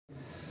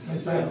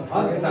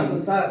हर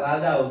जनता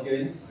राजा हो कि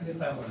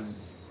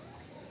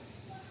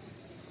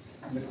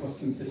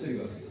क्वेसन त्यसरी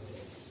गर्नु।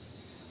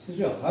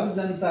 त्यसो हर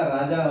जनता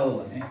राजा हो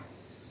भने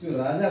त्यो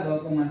राजा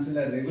भएको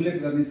मान्छेलाई रेगुलेट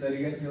गर्ने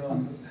तरिका के हो?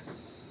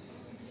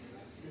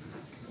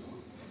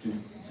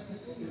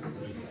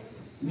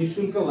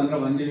 निःशुल्क भनेर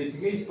भन्ने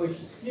बित्तिकै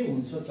पैसा के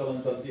हुन्छ चलन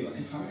चल्ती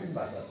भने सामान्य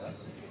भाषा छ।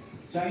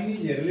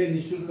 चाइनिजहरूले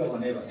निःशुल्क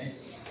भने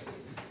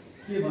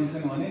के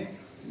भन्छन् भने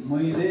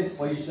मैले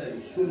पैसा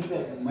शुल्क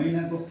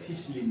महिनाको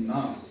फिस लिन्न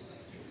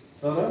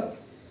तर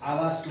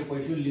आवासको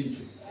पैसा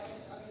लिन्छु,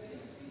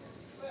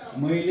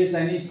 मैले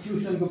चाहिँ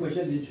ट्युसनको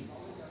पैसा दिन्छु,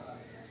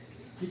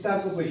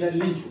 किताबको पैसा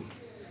लिन्छु,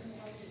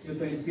 यो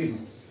त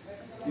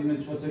तिम्रो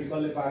छोरी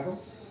कसले पाएको?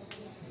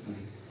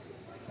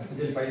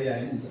 त्यसले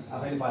पाइदिएन नि त,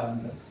 आफैले पाएन नि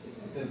त।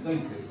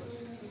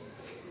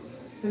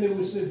 त्यसले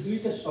उसले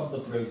दुईटा शब्द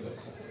प्रयोग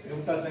गर्छ।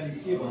 एउटा चाहिँ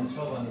के भन्छ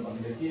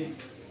भनेदेखि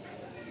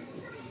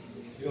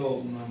यो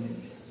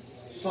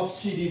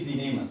सब्सिडी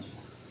दिने भन्छ।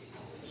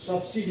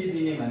 सब्सिडी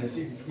दिने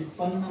भनेपछि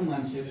विपन्न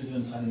मान्छेहरू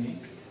जुन छन् नि,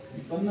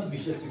 विपन्न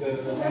विशेष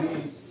गरेर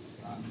चाहिँ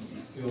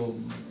त्यो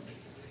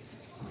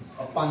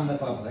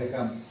अपाङ्गता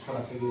भएका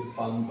छोराछोरी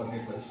पाल्नुपर्ने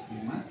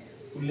परिस्थितिमा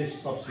उसले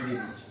सब्सिडी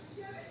दिन्छ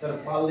तर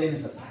पाल्दैन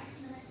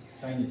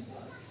चाइनिज।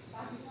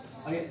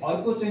 अनि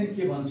अर्को चाहिँ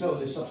के भन्छ,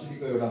 उसले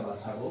सब्सिडीको एउटा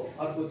भाषा हो,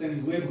 अर्को चाहिँ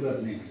वेभ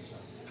गर्ने भन्छ।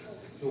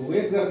 त्यो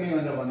वेभ गर्ने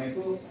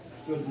भनेको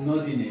त्यो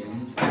नदिने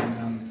हुन्छ,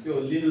 त्यो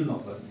लिनु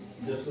नपर्ने।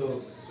 जस्तो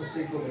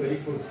कसैको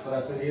गरिबको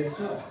छोराछोरीहरू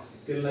छ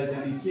त्यसलाई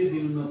चाहिँ के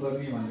दिनु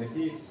नपर्ने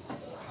भनेदेखि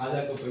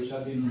खाजाको पैसा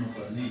दिनु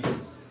नपर्ने,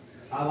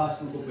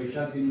 आवासको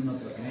पैसा दिनु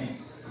नपर्ने,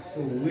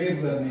 त्यो वेभ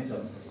गर्ने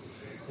चल्छ।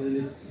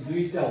 त्यसले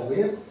दुईटा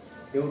वेभ,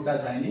 एउटा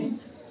चाहिँ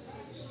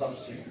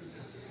सब्सिडी।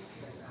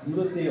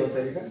 हाम्रो त्यही हो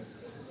तरिका।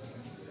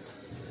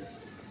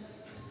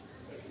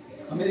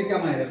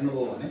 अमेरिकामा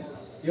हेर्नुभयो भने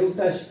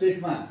एउटा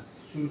स्टेटमा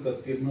शुल्क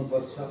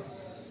तिर्नुपर्छ,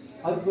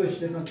 अर्को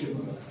स्टेटमा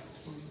तिर्नुपर्छ।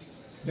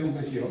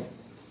 डेमोक्रेसी हो।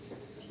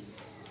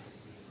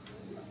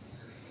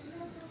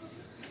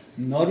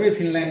 नर्वे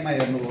फिनल्यान्डमा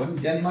हेर्नुभयो भने,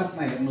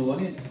 डेनमार्कमा हेर्नुभयो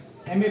भने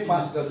एमए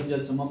पास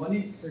गर्नुन्जेलसम्म पनि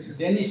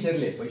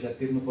डेनिसहरूले पैसा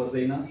तिर्नु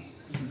पर्दैन,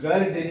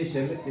 गैर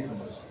डेनिसहरूले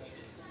तिर्नुपर्छ।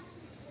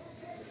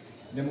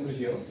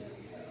 डेमोक्रेसी हो।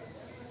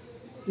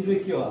 त्यसले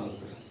के हो? हाम्रो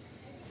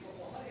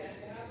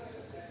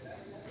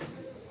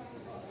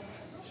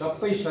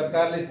सबै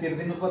सरकारले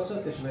तिर्दिनुपर्छ,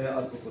 त्यसो भए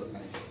अर्को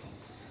कुराकानी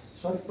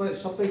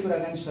सबै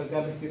कुराकानी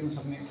सरकारले तिर्न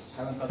सक्ने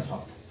क्षमता छ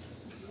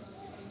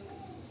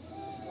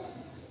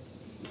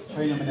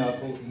छैन भने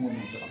अर्को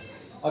मुभमेन्ट छ।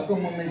 अर्को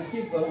मुभमेन्ट के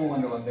गरौँ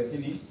भन्दाखेरि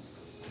नि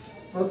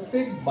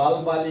प्रत्येक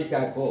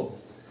बालबालिकाको,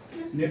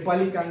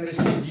 नेपाली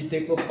काङ्ग्रेसले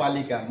जितेको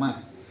पालिकामा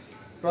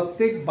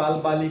प्रत्येक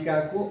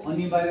बालबालिकाको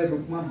अनिवार्य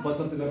रूपमा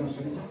बचत गर्न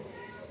सकिन्छ।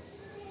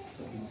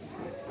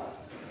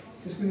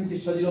 त्यसको निम्ति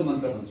सजिलो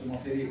मन्त्र भन्छु म,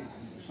 फेरि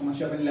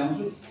समस्या पनि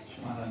ल्याउँछु,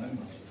 समाधान पनि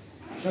भन्छु।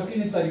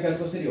 सकिने तरिका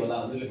कसरी होला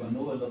हजुरले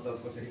भन्नुभयो, ल त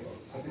कसरी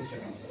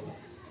सकिन्छ होला?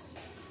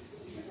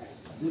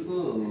 हजुरको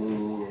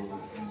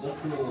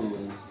जस्तो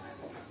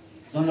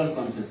जनरल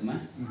कन्सेप्टमा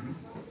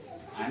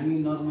हामी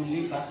नर्मल्ली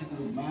वार्षिक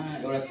रूपमा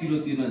एउटा तिरो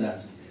तिर्न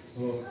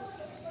जान्छौँ।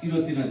 तिरो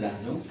तिर्न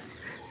जान्छौँ,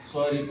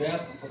 100 रुपियाँ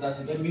 50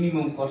 रुपियाँ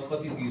मिनिमम कस्ट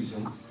कति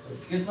तिर्छौँ,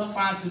 त्यसमा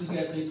 5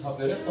 रुपियाँ चाहिँ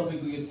थपेर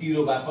तपाईँको यो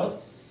तिरो बापत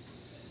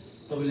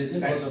तपाईँले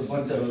चाहिँ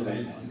बन्छ।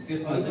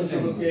 त्यसमा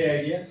चाहिँ केही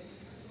आइडिया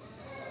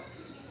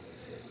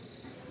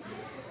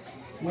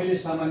मैले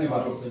सामान्य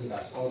भाषा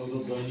खोजिरहेको छु। अरू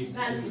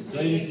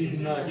दैनिक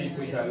जीवनमा केही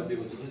पैसाहरू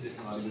दिएको छ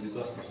त्यसमा अलिकति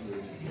 10%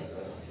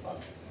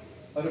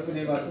 अरू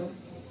कुनै बाटो?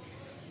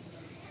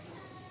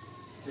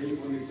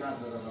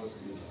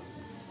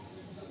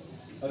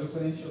 अरू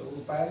कुनै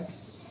उपाय?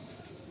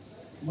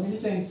 मैले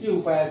चाहिँ के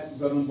उपाय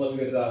गर्नु बल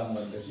गरिरहेको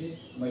भनेपछि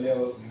मैले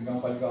अब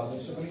गाउँपालिका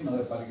अध्यक्ष पनि,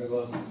 नगरपालिकाको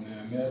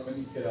मेयर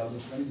पनि, के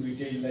अध्यक्ष पनि,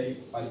 दुईटैलाई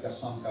पालिका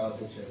सङ्घका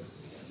अध्यक्षहरू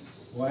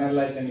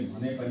उहाँहरूलाई चाहिँ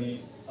भने पनि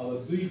अब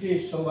दुईटै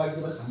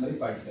सौभाग्यवश हाम्रै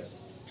पार्टीका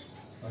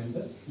होइन त,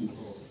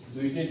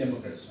 दुईटै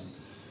डेमोक्रेट छन्।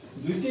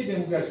 दुईटै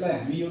डेमोक्रेट्सलाई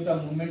हामी एउटा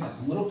मुभमेन्ट,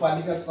 हाम्रो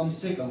पालिका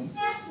कमसेकम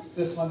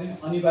त्यसमा चाहिँ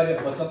अनिवार्य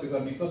बचत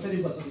गर्ने। कसरी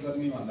बचत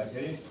गर्ने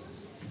भन्दाखेरि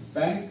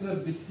ब्याङ्क र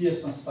वित्तीय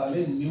संस्थाले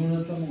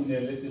न्यूनतम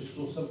उनीहरूले त्यो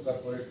सोसल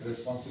कर्पोरेट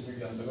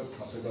रेस्पोन्सिबिलिटी अन्तर्गत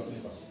खर्च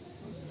गर्नुपर्छ।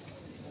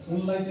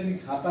 उनलाई चाहिँ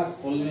खाता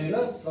खोल्ने र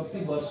प्रति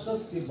वर्ष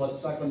त्यो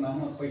बच्चाको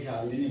नाममा पैसा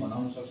हालिदिने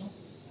बनाउन सक्छौँ।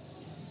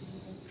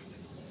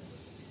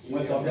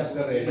 मैले अभ्यास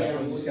गरेर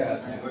हेरेको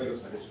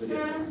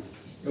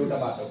एउटा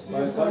बाटो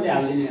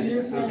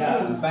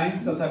ब्याङ्क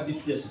तथा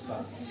वित्तीय संस्था।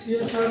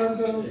 सीएसआर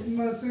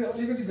अन्तर्गतमा चाहिँ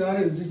अलिकति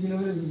गाह्रो हुन्छ,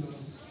 किनभने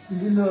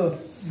विभिन्न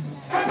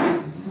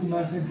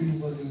चाहिँ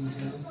दिनुपर्ने हुन्छ।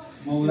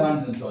 म उदाहरण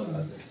दिन्छु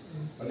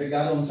हजुरलाई,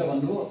 गाह्रो हुन्छ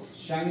भन्नुभयो।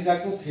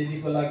 स्याङ्जाको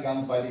फेदीखोला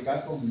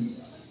गाउँपालिकाको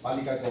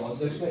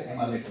अध्यक्ष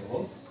एमालेको हो,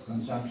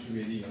 घनश्याम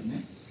सुवेदी भन्ने।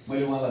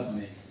 मैले उहाँलाई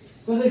भने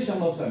कसरी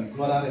सम्भव छ भने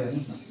गराएर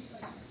हेर्नुहोस् न,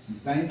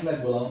 ब्याङ्कलाई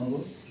बोलाउनुभयो,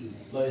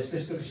 ल यस्तो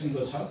यस्तो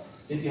किसिमको छ,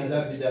 यति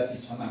हजार विद्यार्थी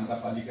छन् हाम्रा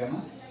पालिकामा,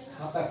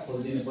 खाता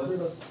खोलिदिनु पर्यो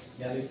र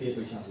यहाँले केही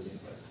पैसा हालिदिनु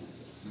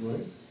पर्यो।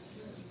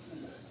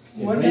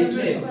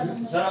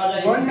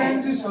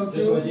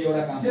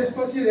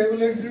 त्यसपछि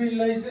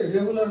रेगुलेटरीलाई चाहिँ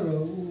रेगुलर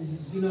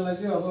तिनीहरूलाई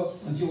चाहिँ अब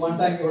अनि वान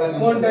टाइम एउटा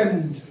वान टाइम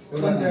हुन्छ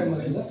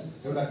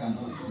एउटा काम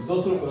हो।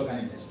 दोस्रो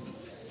कुराकानी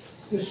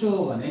त्यसो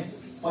हो भने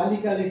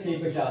पालिकाले केही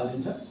पैसा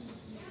हालिदिन्छ,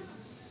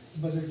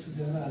 बजेट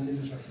सुधार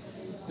हालिदिनु सक्छ।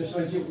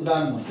 त्यसपछि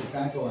उदाहरण भन्छु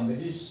कहाँको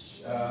भनेदेखि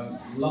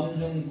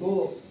लमजुङको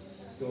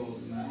त्यो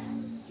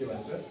के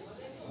भन्छ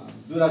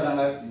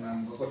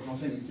दुराडाँडाको ठाउँ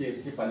चाहिँ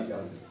के पालिका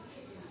हो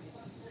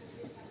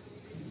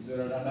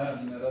दुराडाँडा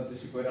र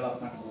त्यसै कोइराला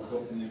फाँटको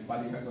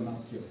पालिकाको नाम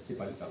के हो, के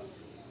पालिका हो?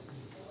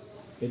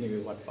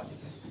 त्यही वार्ड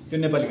पालिका, त्यो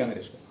नेपाली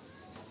काङ्ग्रेसको।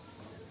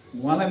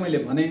 उहाँलाई मैले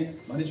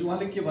भनेपछि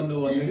उहाँले के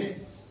भन्नुभयो भन्दाखेरि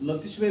ल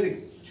त्यसो भए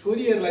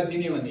छोरीहरूलाई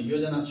दिने भन्ने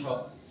योजना छ,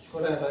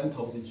 छोराहरूलाई पनि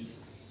थपिदिन्छु।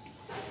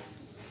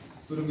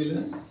 कुरो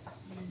मिलेन?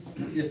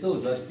 यस्तो हो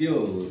सर, त्यो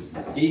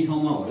केही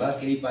ठाउँमा होला,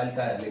 केही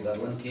पालिकाहरूले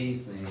गर्लान्, केही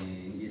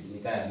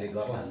निकायहरूले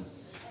गर्लान्,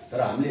 तर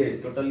हामीले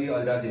टोटल्ली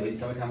अधिराज्य भई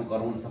सबै ठाउँमा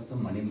गराउन सक्छौँ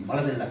भन्ने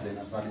मलाई चाहिँ लाग्दैन।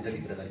 सरले जति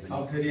कुरा गरे पनि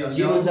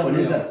के हुन्छ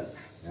भने सर,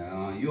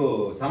 यो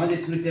सामाजिक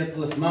सुरक्षा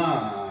कोषमा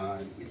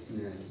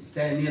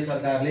स्थानीय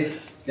सरकारले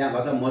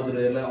त्यहाँबाट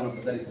मजदुरहरूलाई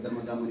अनौपचारिक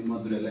क्षेत्रमा जाने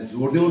मजदुरहरूलाई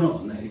जोड्दैनौँ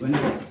भन्दाखेरि पनि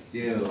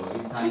त्यो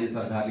स्थानीय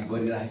सरकारले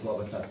गरिरहेको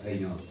अवस्था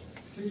छैन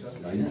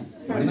होइन।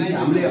 भनेपछि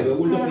हामीले अब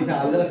उल्टो पैसा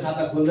हाल्दै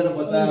खाता खोल्दै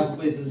बच्चा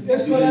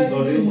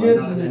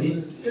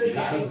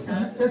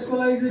त्यसको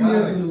लागि चाहिँ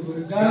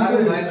गाह्रो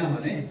भएन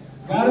भने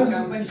गाह्रो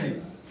काम पनि छैन।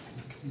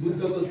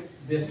 बुद्धको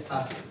देश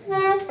थाहा,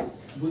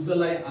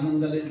 बुद्धलाई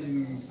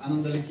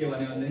आनन्दले के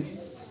भन्यो भनेदेखि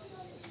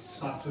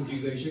 7 चोटि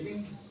गइसके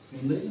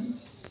हुँदैन,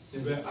 त्यो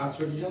भए 8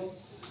 चोटि जाऊ,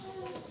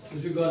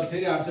 त्यसो गरेर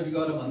फेरि 8 चोटि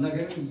गरेर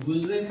भन्दाखेरि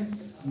बुझ्दैन,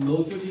 9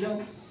 चोटि जाऊ,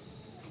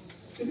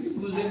 फेरि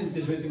बुझ्दैन,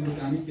 त्यसो भए तिम्रो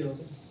कामै के हो त?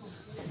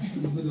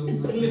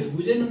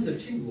 बुझेन नि त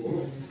ठिक हो,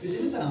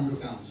 त्यसरी त हाम्रो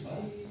काम छ।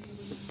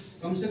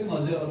 कमसेकम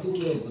हजुर अर्को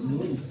कुरो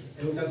भन्नुभयो नि,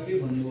 एउटा के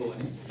भन्नुभयो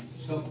भने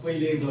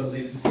सबैले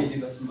गर्दैन केही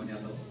गर्छन् भने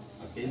अब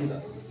केही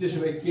गर्छ, त्यसो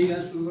भए केही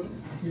गर्न सुरु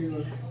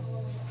गर्नु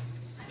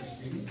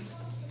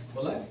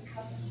होला।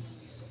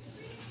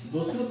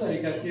 दोस्रो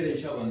तरिका के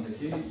रहेछ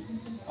भनेदेखि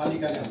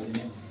पालिकाले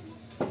हाल्दिने।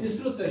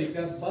 तेस्रो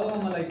तरिका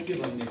बाबुआमालाई के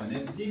भन्ने भने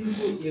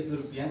दिनको 1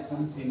 रुपियाँ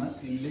कम्तीमा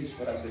तिमीले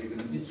छोराछोरीको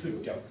निम्ति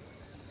छुट्याऊ।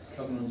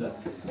 सक्नुहुन्छ?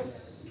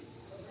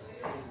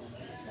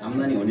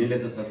 आम्दानी हुनेले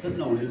त सक्छ,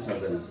 नहुनेले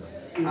सक्दैन सर।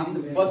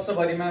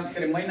 वर्षभरिमा के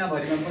अरे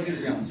महिनाभरिमा कति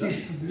रुपियाँ हुन्छ?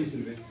 20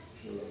 रुपियाँ।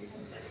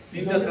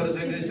 3टा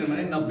छोराछोरी छ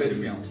भने 90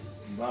 रुपियाँ हुन्छ।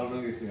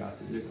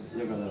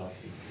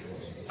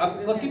 अब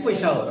कति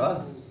पैसा हो र?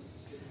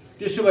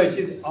 त्यसो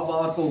भएपछि अब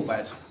अर्को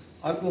उपाय छ।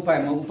 अर्को उपाय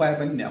म उपाय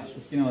पनि ल्याउँछु,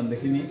 किन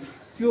भनेदेखि नि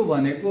त्यो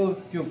भनेको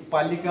त्यो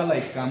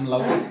पालिकालाई काम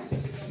लाग्यो,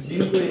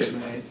 दिनको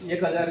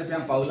 1000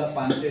 रुपियाँ पाउला,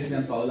 500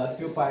 रुपियाँ पाउला,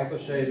 त्यो पाएको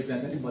 100 रुपियाँ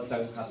पनि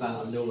बच्चाको खाता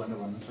हाल्देऊ भनेर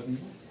भन्न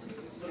सकिन्छ,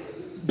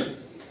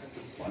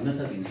 भन्न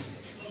सकिन्छ।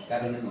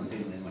 कार्यान्वयन हुन्छ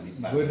कि हुँदैन भन्ने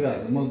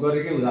गरिरहेको म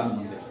गरेकै उदाहरण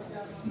भन्दैछु।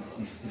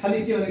 खालि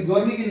के भने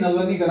गर्ने कि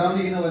नगर्ने,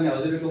 गराउने कि नगर्ने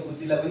हजुरको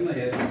बुद्धिलाई पनि म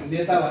हेर्छु।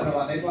 नेता भनेर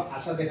भनेको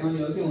आशा देखाउने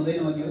हो कि हुँदैन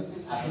भन्ने हो?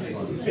 आशा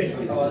देखाउने।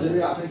 अब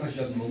हजुरले आफै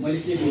फसिसक्नुभयो, मैले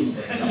के बोल्नु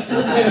पर्यो?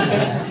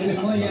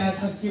 म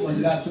यहाँसम्म के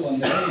भनिरहेको छु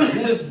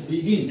भन्दाखेरि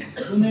बिगिन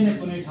कुनै न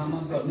कुनै ठाउँमा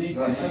गर्ने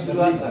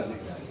सुरुवात गर्ने।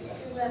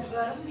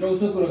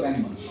 चौथो कुराकानी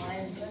भन्छु,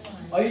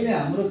 अहिले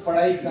हाम्रो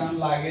पढाइ काम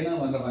लागेन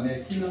भनेर भने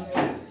किन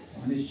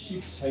भने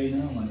सिप छैन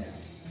भने।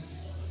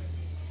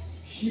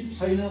 सिप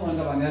छैन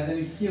भनेर भनेर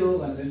चाहिँ के हो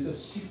भन्दाखेरि त्यो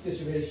सिप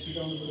त्यसो भए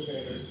सिकाउनु पर्यो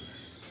केटाकेटी।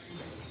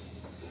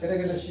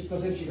 केटाकेटीलाई सिप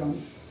कसरी सिकाउनु?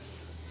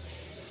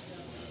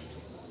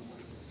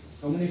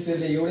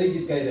 कम्युनिस्टहरूले एउटै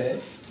गीत गाइरहे,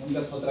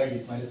 उनका छोत्रा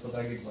गीत, मैले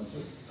छोत्रा गीत भन्छु।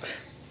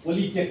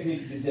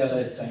 पोलिटेक्निक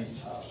विद्यालय चाहिन्छ,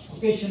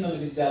 भोकेसनल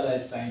विद्यालय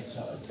चाहिन्छ,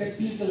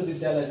 टेक्निकल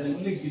विद्यालय चाहिन्छ।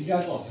 उनले गीत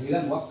गाएको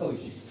हैरान वाक्क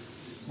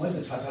भइसक्यो। मैले त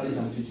ठाठाडै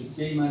सम्झिन्छु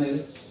केही मानेर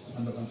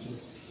भनेर भन्छु,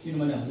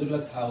 किनभने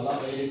हजुरलाई थाहा होला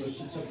अहिलेको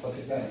शिक्षक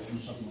पत्रिका हेर्न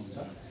सक्नुहुन्छ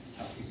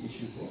आर्थिक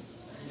इस्युको।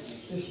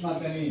 त्यसमा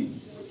चाहिँ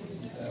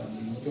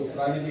त्यो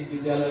प्राविधिक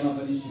विद्यालयमा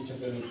पनि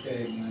शिक्षकहरू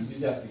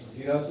विद्यार्थी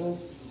घटिरहेको,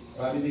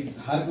 प्राविधिक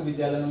धारको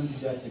विद्यालयमा पनि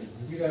विद्यार्थीहरू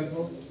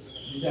घटिरहेको,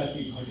 विद्यार्थी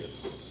घट्यो।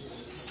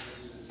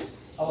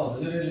 अब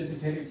हजुरहरूले चाहिँ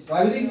फेरि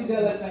प्राविधिक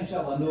विद्यालय चाहिन्छ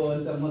भन्नुभयो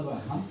भने त म त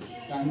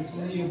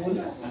काङ्ग्रेसले नै यो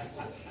बोल्यो,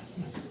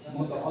 म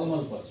त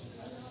अलमल पर्छु।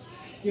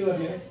 के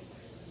गर्ने हो?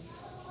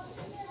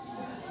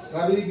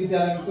 प्राविधिक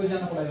विद्यालयमा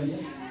कोहीजना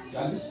पढाइदिन्छ?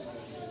 40।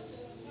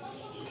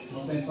 म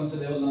चाहिँ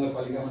पञ्चदेवल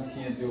नगरपालिकामा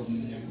थिएँ, त्यो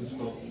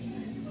उसको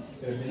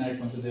विनायक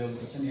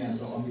पञ्चदेवलको छ नि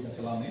हाम्रो अम्बिका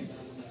चलाउने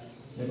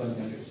नेपाली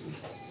काङ्ग्रेसको।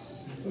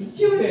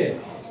 के भयो?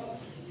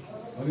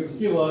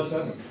 के भयो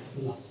सर?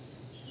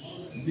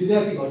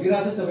 विद्यार्थी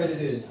घटिरहेको छ, तपाईँले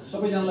चाहिँ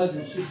सबैजनालाई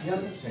शिक्षा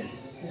छैन।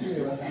 त्यसो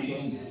एउटा काम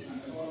गरौँ।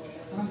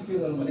 काम के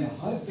गरौँ भने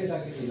हर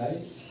केटाकेटीलाई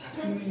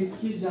तिमीले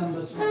के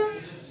जान्दछ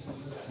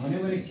भन्यो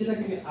भने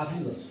केटाकेटी आफै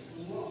गर्छ,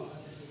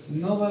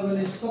 नभए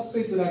भने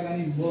सबै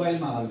कुराकानी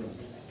मोबाइलमा हाल्छ।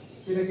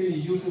 केटाकेटी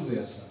युट्युब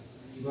हेर्छ,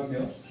 गर्ने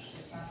हो।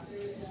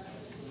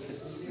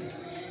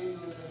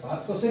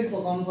 भात कसरी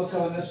पकाउनुपर्छ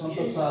भनेर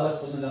सन्तोष शाहलाई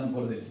खोज्न जानु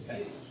पर्दैन।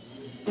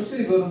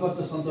 कसरी गर्नुपर्छ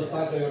सन्तोष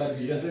शाहको एउटा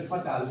भिडियो चाहिँ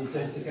फट हालिदिन्छ,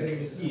 यस्तो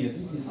केटाकेटी के हेर्छ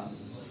के सानो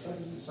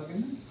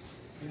सकिन्न।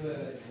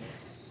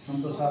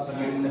 सन्तोष शाह त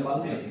मेरो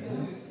नेपालमै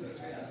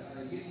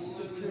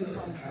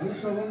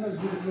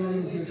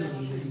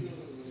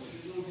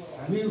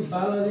हामी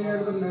बाल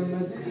अधिकारको नाममा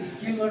चाहिँ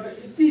स्किलबाट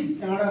यति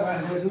टाढा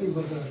राखेको छौँ यी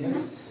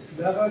बच्चाहरूलाई।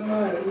 जापानमा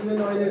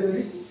उनीहरूले अहिले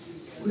गरी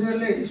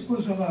उनीहरूले स्कुल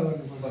सफा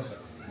गर्नुपर्छ।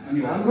 अनि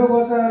हाम्रो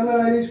बच्चाहरूलाई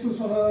अहिले स्कुल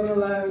सफा गर्न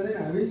लाग्यो भने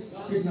हामी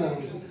पिट्न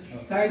आउँछौँ।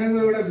 चाइनाको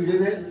एउटा भिडियो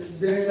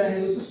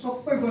देखाइराखेको छ,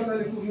 सबै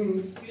बच्चाले कुकिङ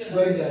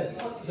गरिरहेको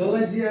छ,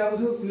 जसलाई जे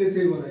आउँछ उसले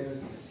त्यही बनाइरहेको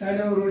छ।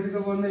 चाइनाको रोटी त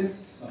बन्दैन,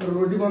 तर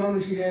रोटी बनाउनु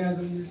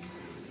सिकाइरहेको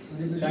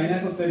छ।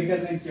 चाइनाको तरिका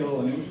चाहिँ के हो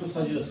भने उसको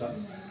सजिलो छ।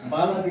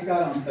 बाल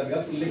अधिकार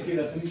अन्तर्गत उसले के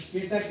गर्छ भने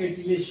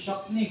केटाकेटीले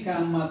सक्ने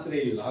काम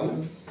मात्रै लाऊ,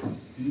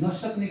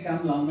 नसक्ने काम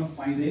लाउन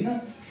पाइँदैन,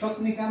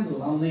 सक्ने काम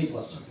लाउनै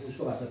पर्छ।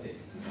 उसको भाषा त्यही।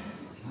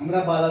 हाम्रा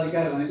बाल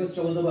अधिकार भनेको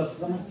 14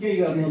 वर्षसम्म केही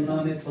गर्नु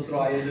नहुने थोत्रो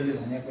आयोजनले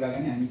भनेको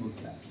कुराकानी हामी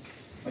बुझ्छौँ।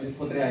 अहिले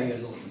थोत्रै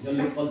आइहाल्यो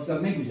जसले कल्चर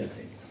नै बुझेको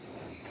छैन।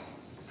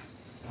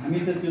 हामी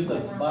त त्यो त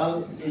बाल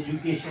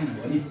एजुकेसन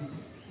हो नि,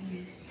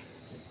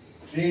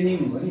 ट्रेनिङ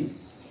हो नि,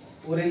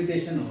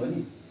 ओरिएन्टेसन हो नि,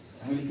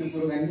 हामीले त्यो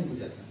कुराकानी नै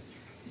बुझेको छ।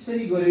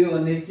 त्यसरी गऱ्यो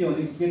भने के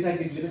भने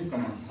केटाकेटीले पनि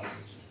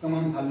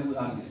कमाउनु थाल्ने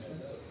उदाहरण छ।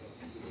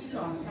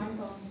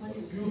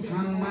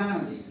 प्युठानमा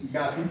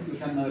गएको थियौँ,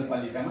 प्युठान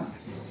नगरपालिकामा।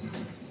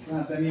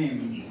 त्यहाँ चाहिँ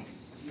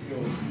त्यो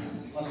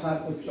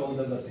असारको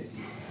 14 गते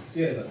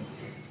 13 गते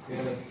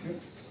थियो।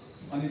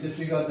 अनि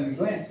त्यसै गर्दा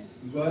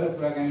गएर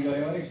कुराकानी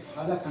गऱ्यो भने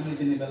खाजा खाने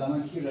दिने बेलामा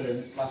के गर्यो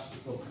भने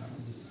प्लास्टिकको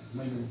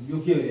मैले यो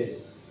के हो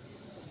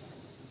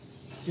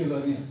के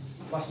गर्ने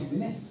प्लास्टिक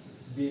दिने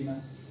बिहेमा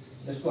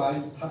यसको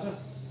आयु थाहा छ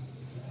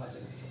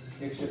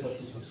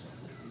 125 वर्ष।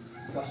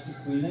 प्लास्टिक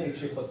कुइन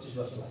 125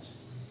 वर्ष लाग्छ।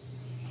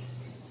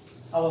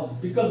 अब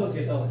विकल्प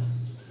के त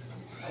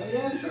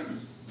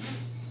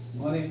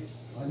भने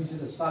भनेपछि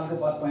त सालको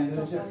बाद पाइँदो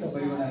रहेछ,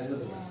 टपरी बनाएर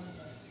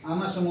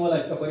आमा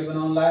समूहलाई टपरी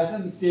बनाउन लागेको छ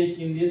नि, त्यही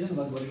किनिदिएछन्।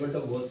 भोलिपल्ट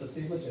भोज त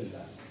त्यही पो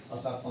चलिरहेको।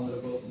 असार 15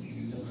 को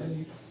हुन्छ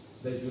नि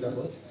दहीचुरा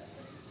भोज।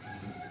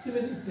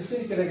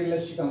 त्यसरी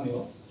केटाकेटीलाई सिकाउने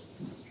हो।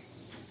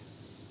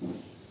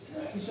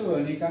 त्यसो भयो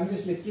भने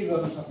काङ्ग्रेसले के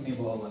गर्न सक्ने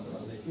भयो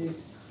भन्दाखेरि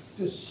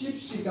त्यो सिप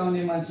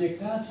सिकाउने मान्छे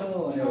कहाँ छ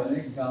भने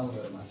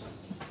गाउँघरमा छ।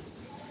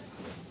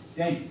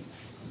 त्यहीँ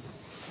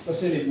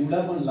कसैले मुढा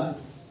बन्ला,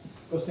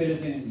 कसैले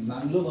चाहिँ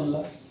नाङ्लो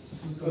बन्ला,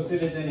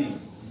 कसैले चाहिँ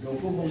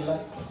ढोको बन्ला।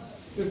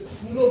 त्यो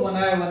ठुलो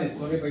बनायो भने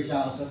थोरै पैसा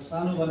आउँछ,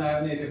 सानो बनायो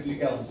भने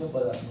रेप्लिका हुन्छ,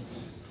 बजारमा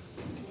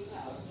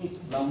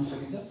लाउन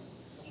सकिन्छ।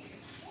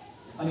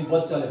 अनि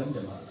बच्चाले पनि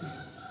जम्मा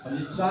अनि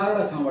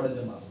 4वटा ठाउँबाट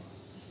जम्मा हो।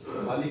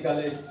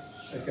 पालिकाले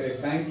के अरे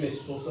ब्याङ्कले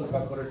सोसल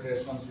कर्पोरेट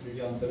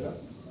रेस्पोन्सिबिलिटी अन्तर्गत,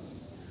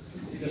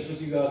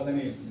 त्यसपछि गएर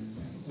चाहिँ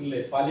उसले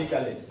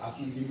पालिकाले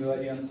आफ्नो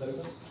जिम्मेवारी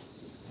अन्तर्गत,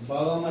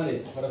 बाबुआमाले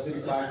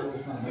छोराछोरी पाएको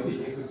उसमा हामीले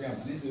 1 रुपियाँ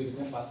भने 2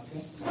 रुपियाँ 5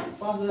 रुपियाँ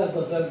 5000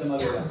 10,000 जम्मा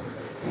गरिरहेको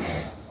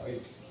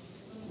छ।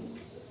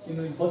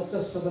 किनभने बच्चा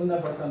सबभन्दा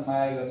बढ्ता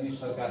माया गर्ने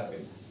सरकार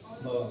होइन,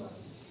 म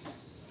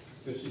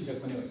त्यो शिक्षक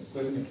पनि होइन,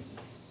 कोही पनि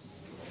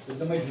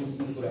एकदमै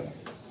झुटमुट कुरा।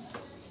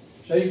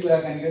 सही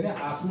कुराकानी गर्ने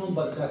आफ्नो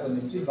बच्चाको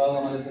निम्ति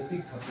बाबुआमाले जति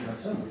खर्च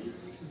गर्छ।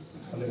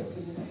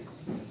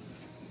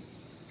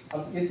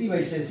 अब यति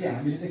भइसकेपछि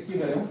हामीले चाहिँ के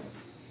गर्यौँ,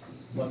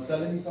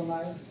 बच्चाले पनि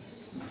कमायो,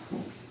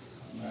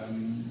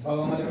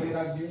 बाबुआमाले पनि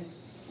राखिदियो,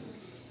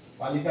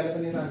 पालिकाले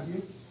पनि राखिदियो।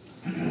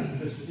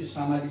 त्यसपछि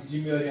सामाजिक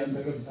जिम्मेवारी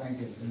अन्तर्गत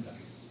ब्याङ्कहरू पनि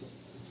राख्यो।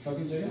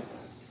 सकिन्छ क्या?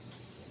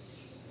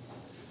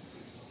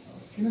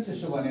 किन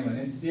त्यसो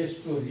भने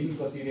देशको ऋण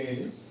कति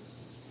रहेछ?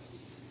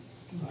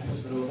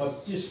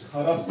 25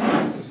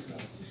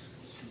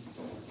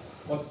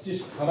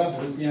 खरब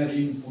रुपियाँ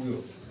ऋण पुग्यो।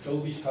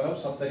 24 खरब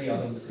 70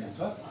 अरब रुपियाँ छ।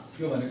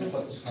 त्यो भनेको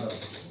 25 खरब।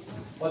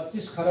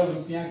 25 खरब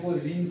रुपियाँको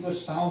ऋणको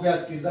साउ ब्याज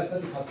तिर्दा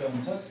कति खर्च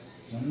हुन्छ?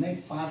 झन्डै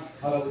 5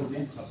 खरब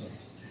रुपियाँ खर्च हुन्छ।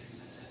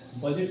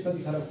 बजेट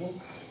कति खरबको?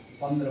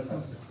 15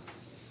 खरब।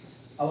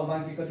 अब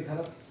बाँकी कति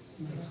खरब?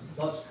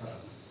 10 खरब।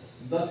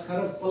 10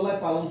 खरब कसलाई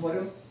पाल्नु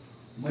पर्यो?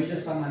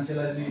 महिला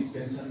मान्छेलाई चाहिँ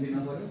पेन्सन दिन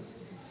पर्यो।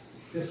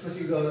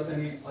 त्यसपछि गएर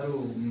चाहिँ अरू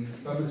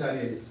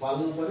कर्मचारीहरू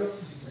पाल्नु पर्यो।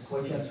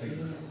 पैसा छैन,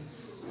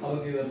 अब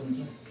के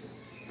गर्नुहुन्छ?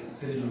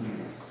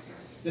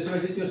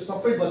 त्यसपछि त्यो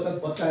सबै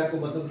बच्चाहरूको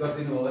बचत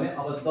गरिदिनु हो भने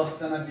अब 10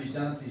 जना 20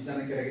 जना 30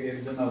 जना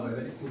केटाकेटीहरू जम्मा भएर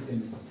चाहिँ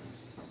कुट्दिनु।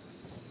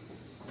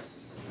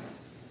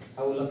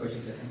 अब उसलाई पैसा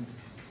चाहिन्छ।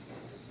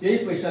 त्यही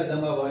पैसा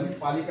जम्मा भयो भने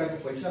पालिकाको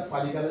पैसा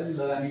पालिकालाई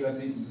लगानी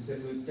गर्ने,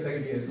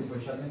 केटाकेटीहरूको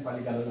पैसा चाहिँ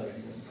पालिकालाई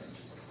लगानी गर्ने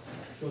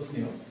सोच्ने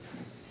हो।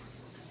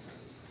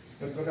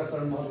 त्यो प्रकाश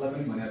शरण महललाई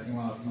पनि भनेको थिएँ,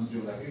 उहाँ मन्त्री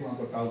हुँदाखेरि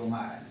उहाँको टाउकोमा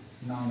आएन,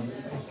 नआउनु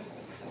पनि पाइन्छ।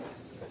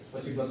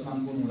 पछि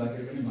गठबन्धन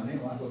हुँदाखेरि पनि भने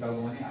उहाँको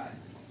टाउकोमा नै आएन।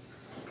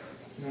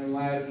 किनभने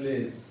उहाँहरूले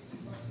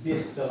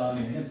देश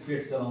चलाउने होइन,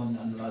 पेट चलाउन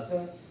जानुभएको छ,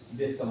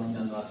 देश चलाउन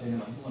जानुभएको छैन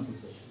भने म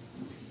बुझ्छु।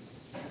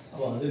 अब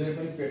हजुरले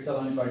पनि पेट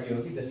चलाउने पार्टी हो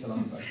कि देश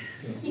चलाउने पार्टी?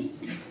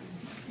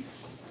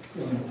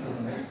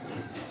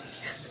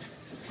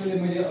 त्यसले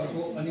मैले अर्को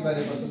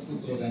अनिवार्य बचतको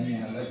कुराकानी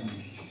यहाँलाई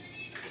भने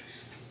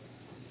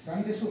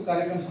काङ्ग्रेसको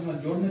कार्यक्रमसँग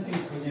जोड्न के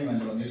खोज्ने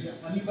भनेपछि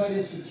अनिवार्य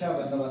शिक्षा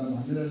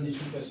भनेर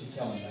निःशुल्क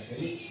शिक्षा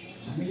भन्दाखेरि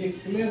हामीले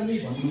क्लियरली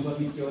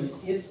भन्नुपर्ने के भने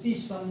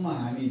यतिसम्म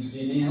हामी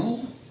दिने हौँ,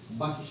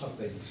 बाँकी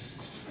सक्दैन,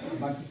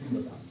 बाँकी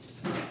तिम्रो काम।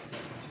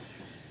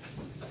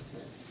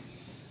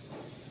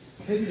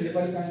 फेरि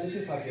नेपाली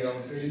काङ्ग्रेसकै साथीहरू अब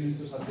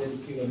ट्रेनिङको साथीहरू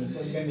के गर्नुहुन्छ,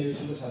 इन्डियन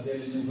नेविसनको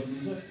साथीहरूले लिनुपर्ने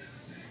हुन्छ।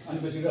 अनि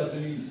पछि गएर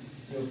चाहिँ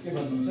त्यो के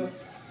भन्नुहुन्छ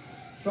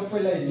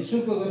सबैलाई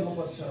निःशुल्क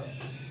गर्नुपर्छ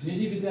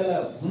निजी विद्यालय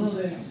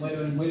हुनुहुँदैन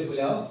मैले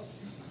बोले हो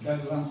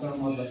डाक्टर रामशरण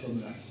महतलाई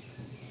सोध्नु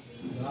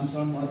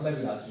रामशरण महतलाई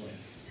गएको छु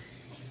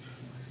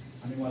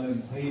अनि उहाँले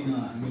होइन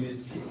हामीले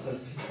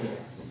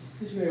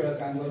त्यसको एउटा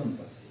काम गर्नु नि त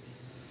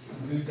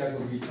दुईटाको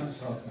बिचमा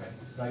सहकारी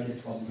प्राइभेट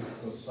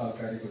पब्लिकको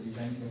सहकारीको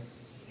डिजाइन थियो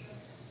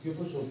त्यो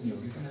पो सोध्ने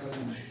हो कि किन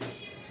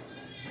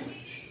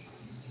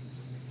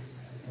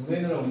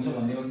हुँदैन र हुन्छ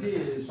भन्ने हो कि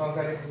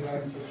सरकारी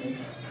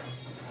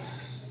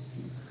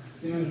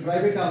किनभने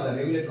प्राइभेट आउँदा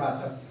रेगुलेट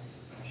भएको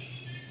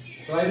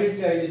छ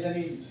प्राइभेटले अहिले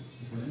चाहिँ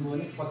भन्नुभयो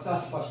भने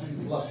 50%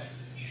 प्लस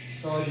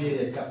सहरी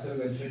एरिया क्याप्चर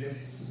गरिसक्यो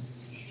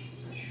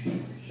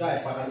चाहे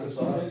पहाडको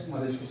सहर होस्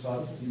मधेसको सहर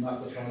होस्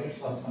हिमालको सहर होस्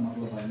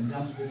सहरसम्मको भयो भने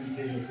जहाँसुकै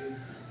त्यही हो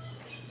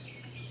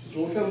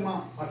टोटलमा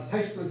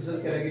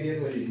 28%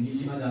 क्याटेगोरीहरू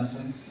निजीमा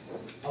जान्छन्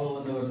अब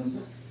बन्द गर्नुहुन्छ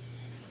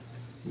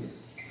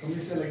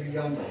कम्युनिस्टलाई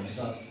गिराउनु भन्ने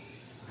सर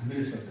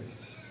हामीले सक्छौँ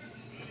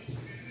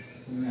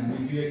हामी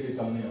विवेकले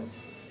चल्ने हो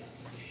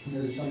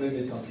उनीहरू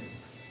संवेगले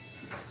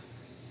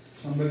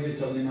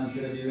चल्ने मान्छे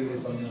र विवेकले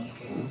चल्ने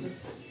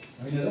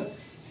होइन र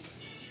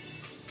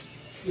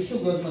यसो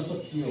गर्न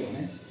सकियो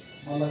भने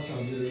मलाई चाहिँ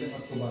हजुरहरूले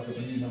अर्को बाटो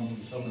पनि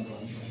ल्याउनुहुन्छ भनेर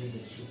मैले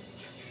देख्छु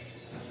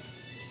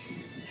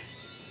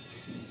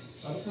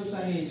अर्को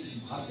चाहिँ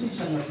भारतीय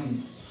सङ्गठन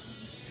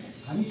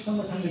हामी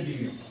सङ्गठनले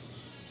बिग्रियो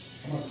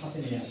मलाई थाहा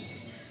छैन यहाँ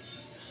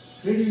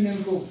ट्रेड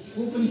युनियनको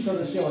को पनि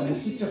सदस्य भने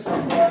शिक्षक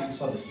सङ्घको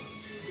सदस्य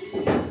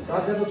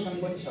प्राध्यापक सङ्घ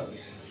पनि सदस्य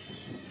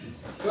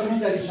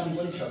कर्मचारी सङ्घ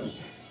पनि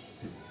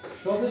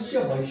सदस्य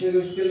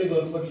भइसकेपछि त्यसले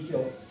गर्नुपर्ने के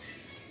हो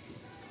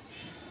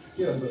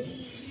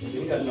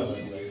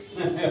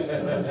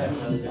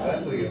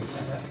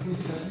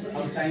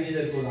अब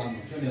चाइनिजहरूको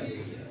राम्रो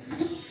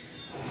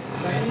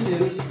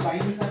चाइनिजहरू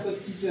चाइनाको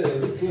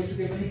टिचरहरू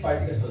जोसुकै पनि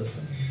पार्टीका सदस्य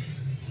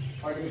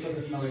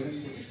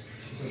नभइकन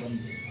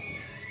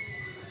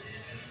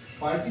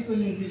पार्टीको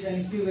निम्ति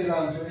चाहिँ के गरेर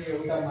आउँछ भने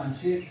एउटा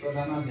मान्छे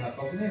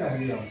प्रधानाध्यापक नै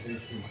राखेर आउँछ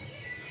स्कुलमा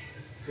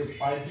त्यो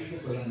पार्टीको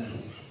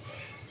प्रधानाध्यापक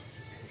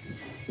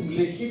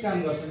उसले के काम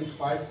गर्छ भने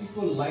पार्टीको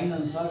लाइन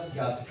अनुसार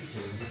गएको कि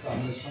छैन जस्तो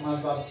हाम्रो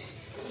समाजवाद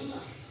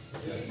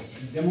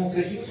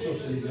डेमोक्रेटिक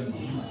सोसियलिजम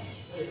भनौँ न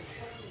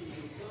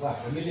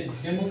हामीले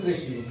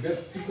डेमोक्रेसी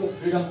व्यक्तिको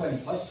फ्रिडम पनि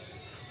फर्स्ट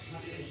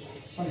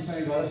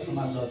सँगसँगै गएर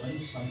समाजवाद पनि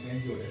सँगसँगै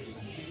जोडेको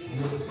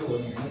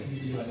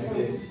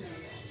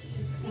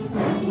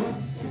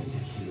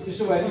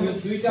त्यसो भए यो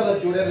दुईटालाई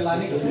जोडेर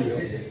लाने कसरी हो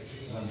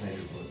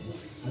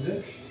हजुर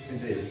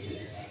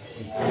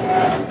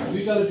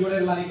दुईटालाई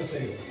जोडेर लाने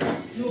कसरी हो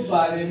त्यो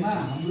बारेमा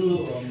हाम्रो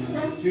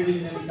ट्रेड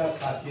युनियनका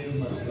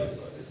साथीहरूमध्ये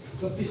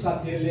कति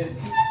साथीहरूले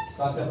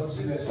प्राध्यापक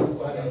सङ्घसँग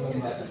कुरा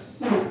गर्नुभएको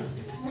छ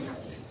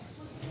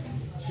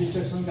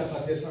शिक्षक सङ्घका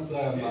साथीहरूसँग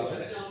कुरा गर्नुभएको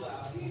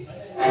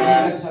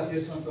छ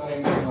साथीहरूसँग कुरा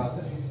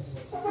गर्नुभएको छ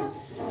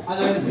आज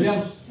होइन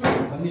विलियम्स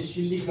भन्ने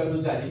सिल्ली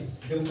कर्मचारी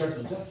डेमोक्रेट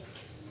हुन्छ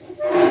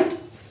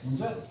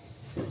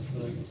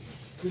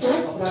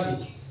अपराधी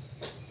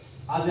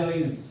आज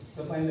होइन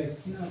तपाईँलाई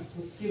किन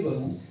के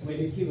गरौँ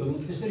मैले के गरौँ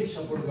त्यसरी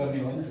सपोर्ट गर्ने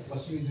हो भने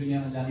पश्चिमी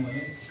दुनियाँमा जानु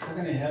भने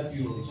कहाँ हेल्प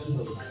यु हुन्छ नि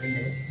त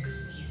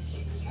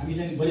हामी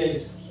चाहिँ बलियाइ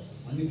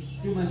अनि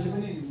त्यो मान्छे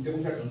पनि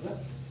डेमोक्रेट हुन्छ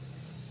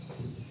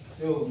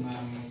त्यो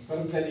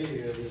कर्मचारी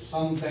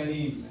सङ्घ चाहिँ नि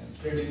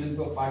ट्रेड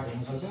युनियनको पार्ट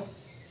हुनसक्छ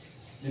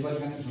नेपाली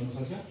काङ्ग्रेस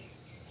हुनसक्छ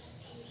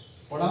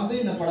पढाउँदै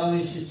नपढाउने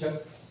शिक्षक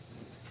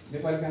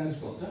नेपाली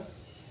काङ्ग्रेसको हुन्छ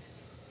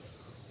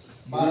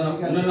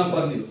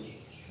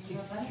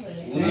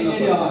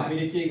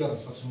हामीले केही गर्न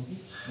सक्छौँ कि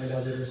मैले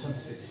अझै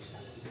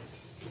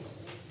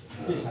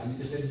हामी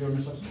त्यसरी जोड्न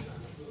सक्छौँ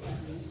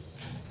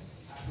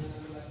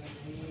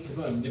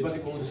नेपाली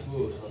कङ्ग्रेसको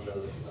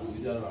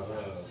विचारबाट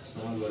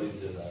समाजवादी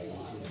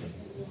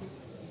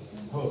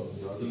हो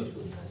हजुरलाई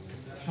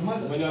समाज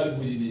मैले अलिक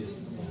बुझिदिएँ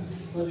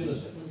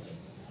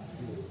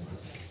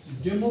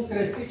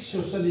डेमोक्रेटिक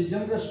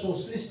सोशलिजम र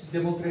सोशलिस्ट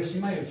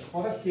डेमोक्रेसीमा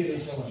फरक के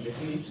रहेछ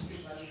भनेदेखि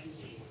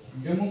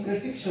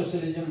डेमोक्रेटिक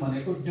सोशलिजम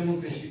भनेको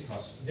डेमोक्रेसी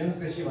फर्स्ट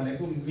डेमोक्रेसी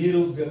भनेको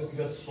मेरो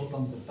व्यक्तिगत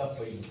स्वतन्त्रता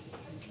पहिलो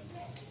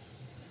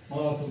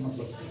मलाई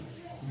मतलब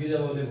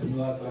गिजाबाबुले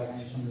भन्नुभएको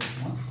कुराकानी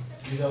सन्देशमा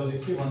गिजाबाबुले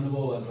के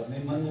भन्नुभयो भने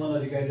मनमोहन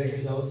अधिकारीलाई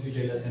गिजाबाबु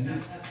दुईटैलाई चाहिँ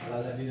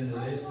राजा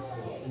वीरेन्द्रले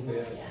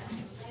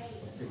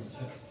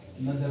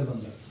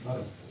नजरबन्द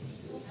गरौँ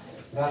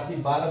राति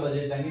 12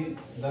 बजे चाहिँ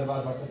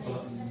दरबारबाट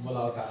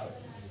बोलावटा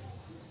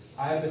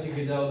आएपछि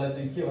गिजाबाबुलाई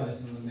चाहिँ के भनेछ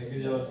भने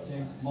गिजाबाबु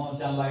चाहिँ म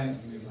जान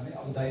लाग्यो भने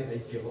अब दाइ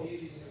के हो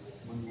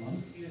मनमोहन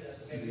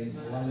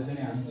उहाँले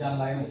चाहिँ हामी जान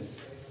लाग्यौँ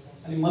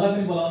अनि मलाई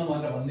पनि बोलाउनु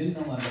भनेर भनिदिनु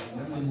न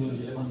भनेर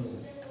मनमोहनजीले भन्नुभयो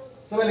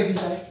तपाईँले किन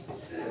चाहे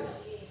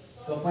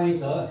तपाईँ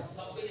त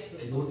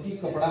रोटी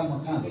कपडा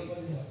मकान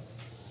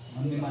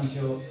भन्ने मान्छे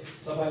हो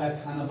तपाईँलाई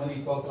खाना पनि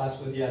क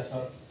क्लासको दिया छ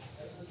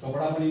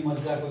कपडा पनि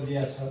मजाको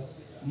दिया छ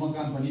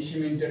मकान पनि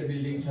सिमेन्टेड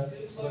बिल्डिङ छ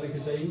तपाईँले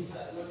चाहिँ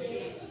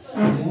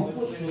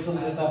मको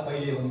स्वतन्त्रता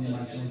पाइए भन्ने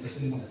मान्छे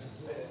त्यसरी म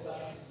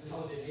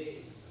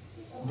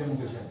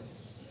डेमोक्रेसी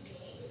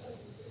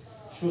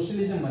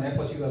सोसियलिजम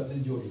भनेपछि गर्छ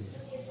जोडिन्छ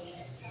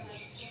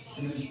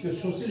त्यो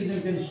सोसियलिजम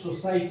चाहिँ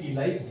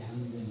सोसाइटीलाई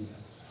ध्यान दिनु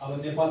अब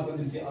नेपालको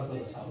निम्ति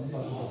अर्थदशा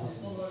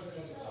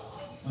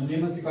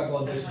नेमन्त्रिकाको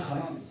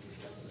अध्यक्षसँग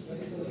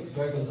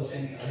गएको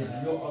दसैँ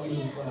यो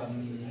अघिल्लो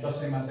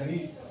दसैँमा चाहिँ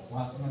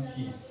उहाँसँग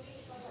थिएँ।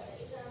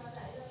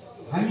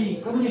 हामी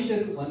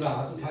कम्युनिस्टहरू भनेर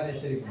हात उठाएर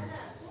यसरी भन्यो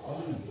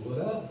हो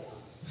र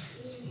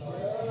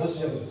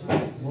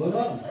हो र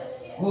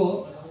हो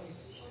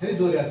फेरि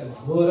दोहोऱ्याएको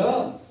छु हो र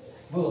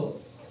हो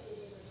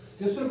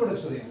तेस्रो पटक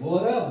सोधेँ हो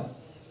र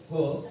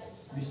हो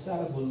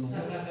बिस्तारै बोल्नु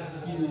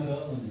किन र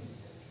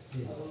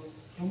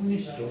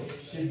कम्युनिस्ट हो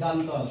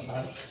सिद्धान्त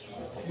अनुसार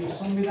यो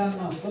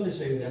संविधानमा कसले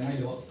सही गरे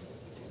मैले हो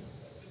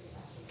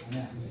भने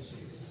हामीले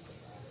सही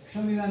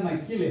संविधानमा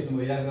के लेख्नु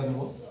भयो याद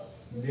गर्नुभयो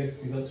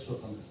व्यक्तिगत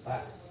स्वतन्त्रता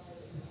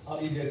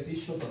अभिव्यक्ति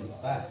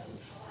स्वतन्त्रता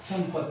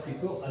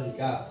सम्पत्तिको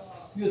अधिकार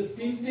यो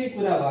तिनटै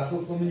कुरा भएको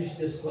कम्युनिस्ट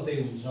देश कतै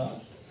हुन्छ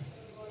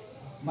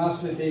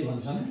मार्क्सले त्यही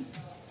भन्छन्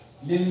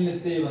लेनिनले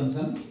त्यही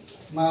भन्छन्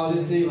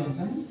माओले त्यही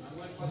भन्छन्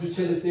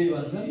जुसेले त्यही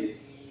भन्छन्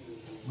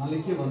उहाँले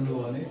के भन्नुभयो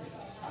भने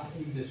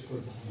आफ्नो देशको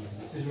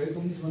त्यसो भए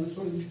कम्युनिस्ट भन्नु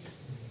छोडिदिन्छ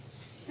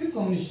के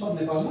कम्युनिस्ट छ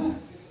नेपालमा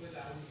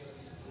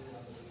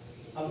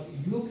अब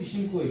यो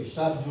किसिमको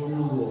हिसाब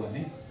जोड्नु हो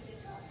भने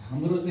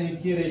हाम्रो चाहिँ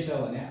के रहेछ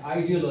भने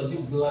आइडियोलोजी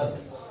ब्लर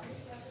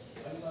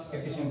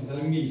एक किसिमको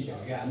मिलिसक्यो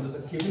क्या हाम्रो त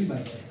के पनि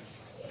भइसक्यो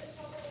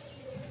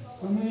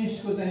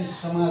कम्युनिस्टको चाहिँ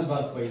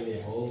समाजवाद पहिले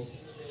हो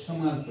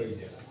समाज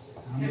पहिले हो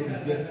हाम्रो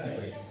व्यक्ति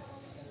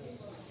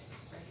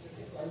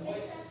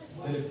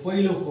पहिले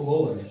पहिलो को हो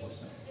भन्ने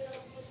प्रश्न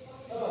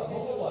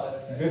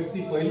व्यक्ति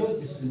पहिलो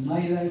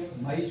माई राइट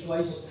माई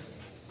चोइस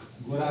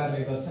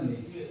गोराहरूले गर्छन् नि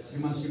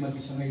श्रीमान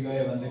श्रीमतीसँगै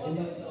गयो भनेदेखि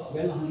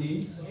वेल हनी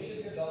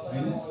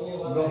होइन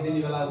गफ दिने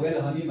बेला वेल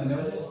हनी भन्यो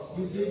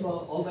भने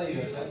आउँदा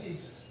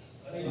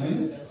होइन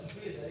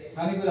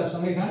खानेकुरा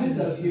सँगै खाने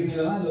तर तिर्ने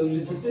बेला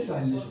लोकले छुट्टै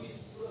खाने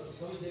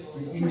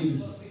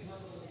इन्डिभिजुअल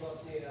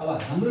अब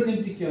हाम्रो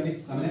निम्ति के भने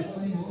कनेक्ट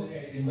पनि हो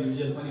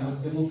इन्डिभिजुअल पनि हो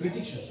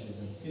डेमोक्रेटिक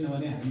सोसियलिजम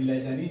किनभने हामीलाई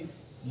चाहिँ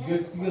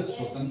व्यक्तिगत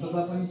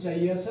स्वतन्त्रता पनि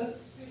चाहिएको छ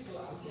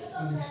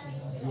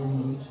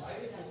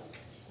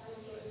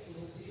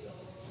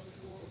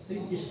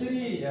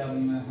यसरी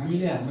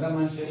हामीले हाम्रा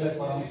मान्छेहरूलाई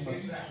पढाउन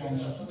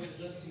सक्छौँ।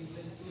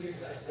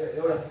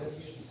 एउटा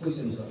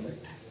क्वेसन छ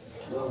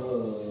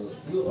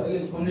यो अहिले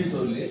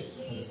कम्युनिस्टहरूले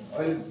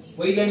अहिले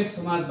वैज्ञानिक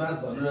समाजवाद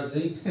भनेर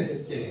चाहिँ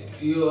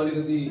यो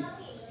अलिकति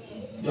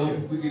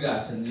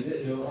पिटिरहेको छ नि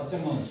यो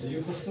अचम्म हुन्छ यो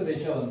कस्तो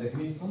रहेछ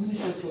भन्दाखेरि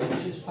कम्युनिस्टको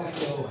विशेषता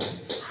के हो भने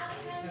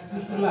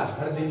कुकुरलाई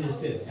हार दिने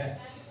जस्तै हो क्या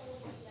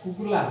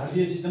कुकुरलाई हार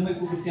दिएपछि जम्मै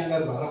कुकुर त्यहाँ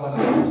गएर घर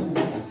बनाएर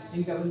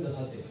यिनका पनि त छ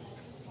त्यो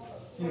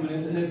किनभने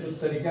उनीहरूको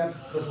तरिका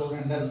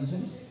प्रोपोगेन्डा हुन्छ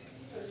नि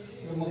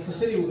यो म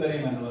कसरी उ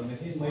गरेँ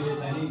भन्दाखेरि मैले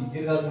चाहिँ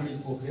गिरिराजमणि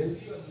पोखरेल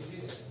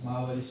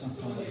माओवादी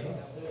संस्थान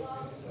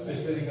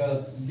त्यसपछि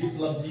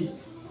विप्लवजी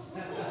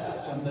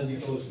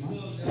चन्द्रजीको उसमा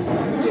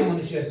दुईटै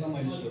मनुष्यसँग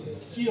मैले सोधेँ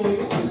के हो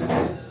यो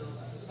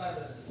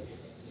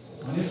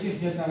भनेपछि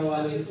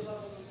उहाँले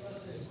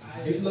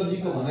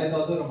विप्लवजीको भनाइ त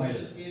अझ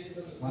रमाइलो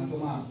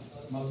उहाँकोमा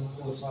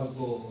मको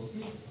सरको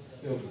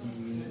त्यो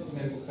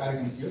उनीहरूको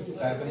कार्यक्रम थियो त्यो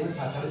कार्यक्रममा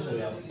ठाठाले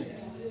सोधे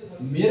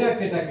मेरा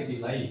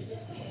केटाकेटीलाई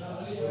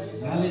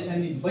यहाँले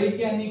चाहिँ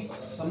वैज्ञानिक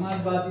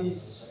समाजवादी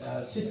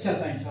शिक्षा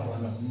चाहिन्छ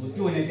भनेर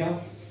त्यो होइन क्या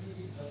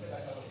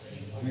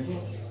भनेको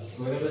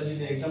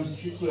गौरवजीले एकदम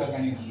ठिक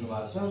कुराकानी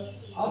भन्नुभएको छ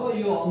अब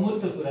यो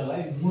अमूर्त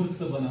कुरालाई मूर्त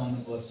बनाउनु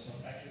पर्छ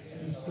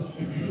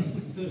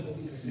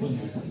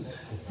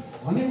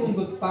भनेको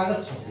उनको तागत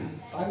छ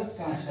तागत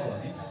कहाँ छ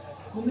भने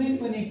कुनै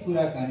पनि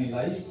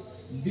कुराकानीलाई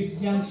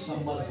विज्ञान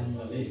सम्मत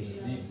ढङ्गले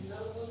हेर्ने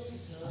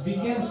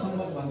विज्ञान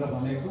सम्मत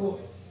भनेको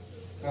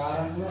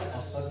कारण र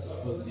असर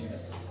खोज्ने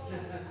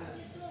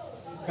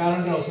कारण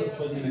र असर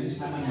खोज्ने भने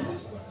सामान्य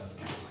भाषाबाट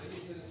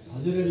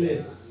हजुरहरूले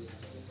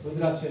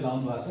रुद्राक्ष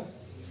लाउनु भएको छ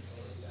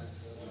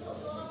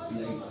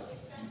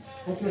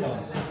कतिवटा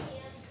हुन्छ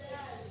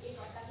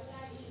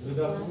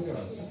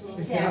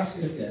रुद्राक्ष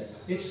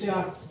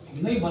 108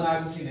 नै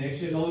बनाएको किन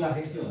 109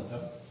 राखेको के हुन्छ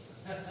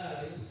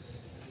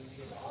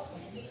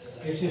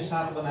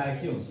 107 बनाएको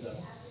के हुन्छ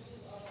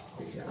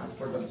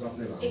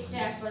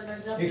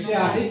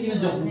 108 किन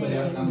जप्नु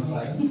पर्यो काम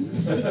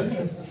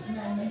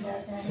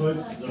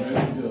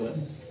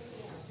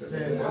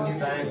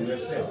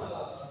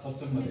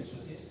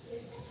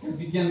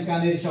विज्ञान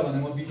कहाँनिर छ भने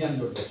म विज्ञान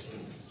जोड्दैछु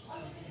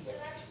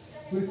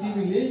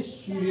पृथ्वीले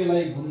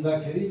सूर्यलाई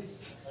घुम्दाखेरि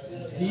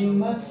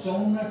दिनमा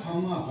 54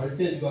 ठाउँमा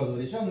भल्टेज गर्दो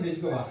रहेछ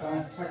अङ्ग्रेजीको भाषामा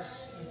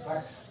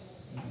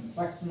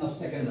फ्र्याक्सन अफ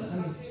सेकेन्ड भन्छ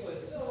नि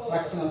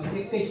फ्र्याक्सन अफ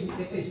एकैछिन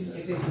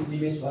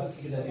निमेष भर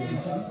के जति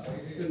हुन्छ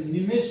त्यो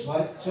निमेष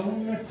भर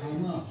 54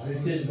 ठाउँमा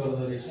भल्टेज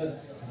गर्दो रहेछ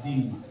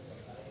दिनमा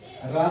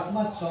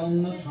रातमा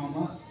 54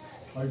 ठाउँमा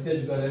भल्टेज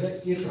गरेर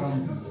एक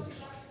राउन्ड हुन्छ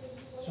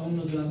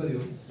 54 जुना कति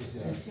हो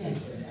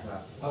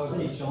अब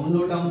कि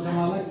 54 आउँछ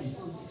मलाई कि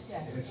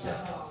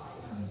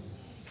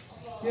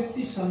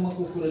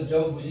त्यतिसम्मको कुरो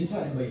जब बुझिन्छ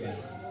अनि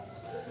वैज्ञानिक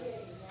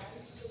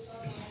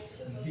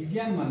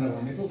विज्ञान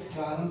भनेको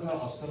कारण र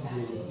असर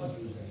जोडेको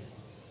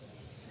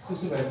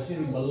त्यसो भएपछि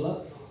नि बल्ल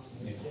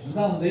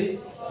हुँदा हुँदै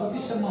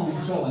कतिसम्म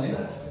हुन्छ भने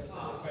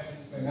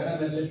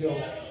म्याडमहरूले त्यो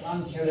कान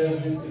छेडेर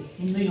चाहिँ त्यो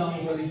सुन्नै लाउनु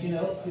पर्ने किन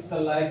हो चित्त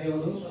लागेको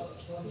हो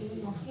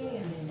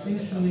किन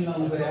सुन्नै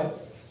लाउनु पर्यो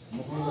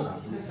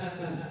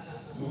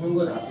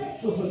महँगो धातु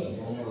चोखो छ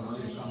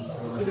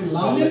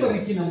लाउनै पर्ने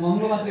किन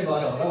महँगो मात्रै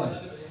भएर होला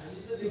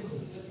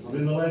भने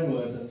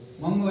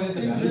महँगो भयो त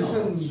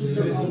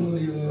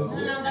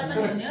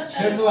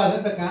छेड्नु भएको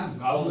त काम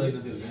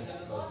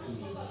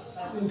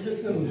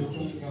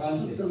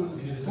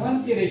काम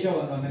के रहेछ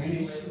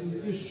भन्दाखेरि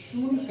त्यो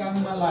सुन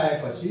काममा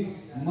लगाएपछि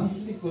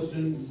मन्थलीको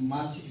जुन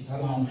मासिक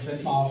धर्म हुन्छ नि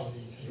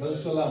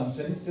रजस्वला हुन्छ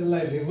नि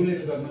त्यसलाई रेगुलेट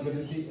गर्नको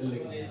निम्ति यसले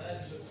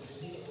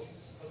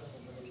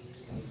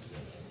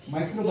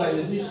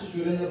माइक्रोबायोलोजी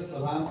सुरेन्द्र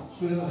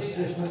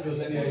श्रेष्ठ जो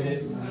चाहिँ अहिले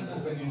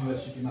ओपन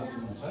युनिभर्सिटीमा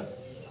हुनुहुन्छ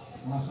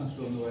उहाँसँग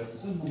सोध्नु भएको छ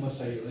नम्बर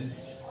सही हो नि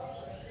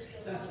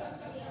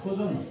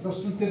खोजौँ न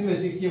प्रश्न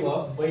त्यतिपछि के भयो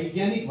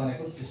वैज्ञानिक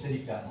भनेको त्यसरी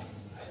काम हो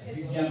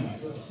विज्ञान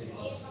भनेको त्यसरी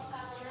काम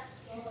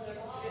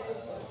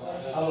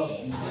अब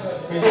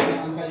कहिले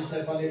अङ्काली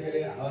शेर्पाले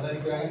कहिले हावादारी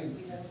कुरा के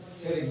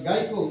अरे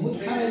गाईको मुख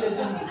खानेले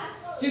चाहिँ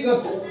के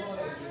गर्छ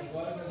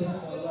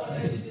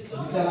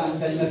बिचरा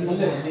अङ्कालीलाई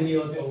कसले भनिदिने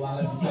हो त्यो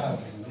उहाँलाई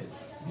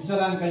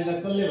बिचरा अङ्कालीलाई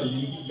कसले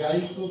भनिदिने कि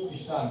गाईको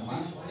पिसाबमा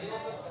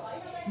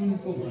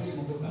सुनको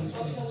भस्मको काम छ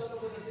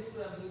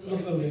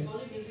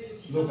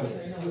लोकल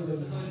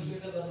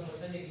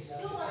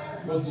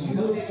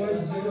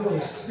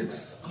 0.06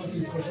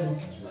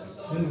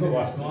 सुनको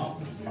भस्म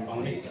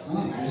हटाउने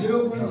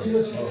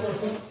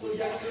 0.06%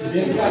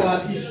 बेलुका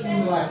राति सुन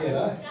राखेर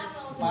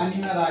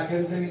पानीमा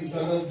राखेर चाहिँ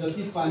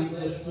जति पानीको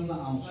सुन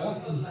आउँछ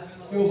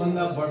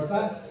त्योभन्दा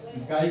बढ्ता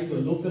गाईको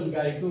लोकल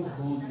गाईको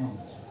गउँतमा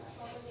हुन्छ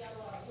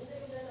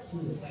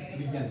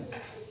विज्ञान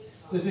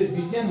त्यसै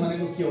विज्ञान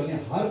भनेको के हो भने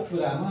हर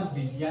कुरामा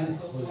विज्ञान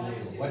खोज्ने हो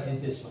वाट इज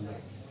दिस भन्दा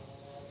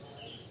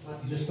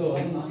जस्तो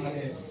होइन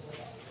मैले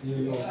यो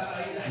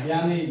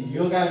बिहानै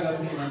योगा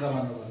गर्ने भनेर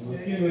भन्नुभयो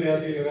के गरेर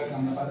त्यो योगा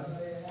गर्न पार्छ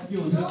के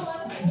हुन्छ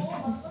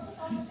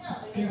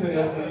के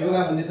गरेर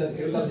योगा भन्ने त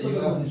एउटा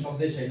योगा भन्ने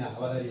शब्दै छैन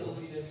हावादारी हो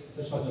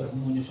त्यो शब्द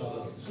मुनि शब्द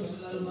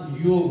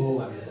योग हो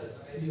भनेर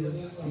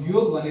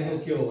योग भनेको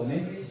के हो भने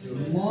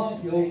म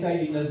एउटा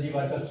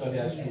इनर्जीबाट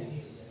चलेको छु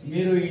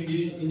मेरो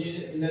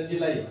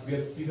इनर्जीलाई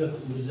व्यक्तिगत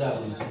ऊर्जा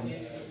भन्छ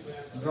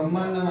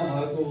ब्रह्माण्डमा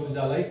भएको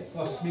ऊर्जालाई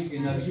कस्मिक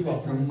इनर्जी वा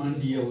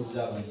ब्रह्माण्डीय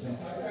ऊर्जा भन्छ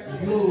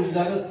यो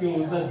ऊर्जा र त्यो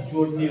ऊर्जा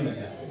जोड्ने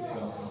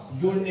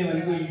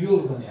भनेको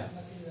योग भने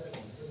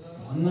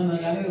भन्न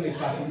नजाने उयो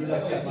काठमाडौँ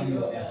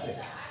काठमाडौँ भने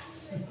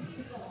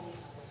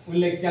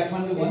उसले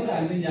काठमाडौँ भन्दा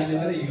हामी पनि जाने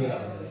भएर योगा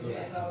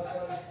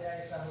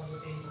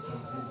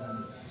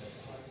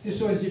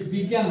त्यसो भनेपछि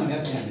विज्ञान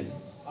भनेर त्यहाँनिर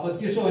अब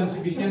त्यसो भनेपछि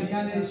विज्ञान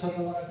कहाँनिर छ त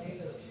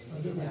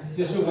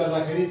त्यसो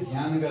गर्दाखेरि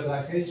ध्यान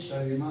गर्दाखेरि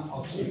शरीरमा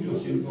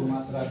अक्सिटोसिनको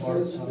मात्रा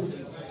बढ्छ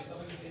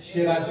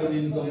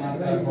सेरोटोनिनको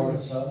मात्रा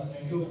बढ्छ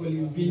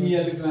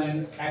पिनियल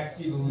ग्ल्यान्ड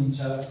एक्टिभ हुन्छ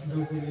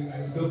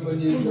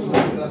डोपामिनको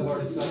मात्रा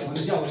बढ्छ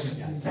भने चाहिँ अब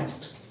विज्ञान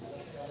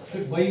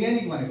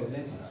वैज्ञानिक भनेको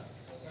चाहिँ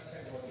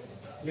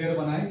क्लियर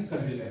बनाए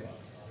क्लियर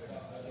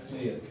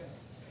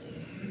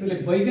त्यसले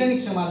वैज्ञानिक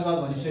समाजवाद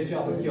भनिसकेपछि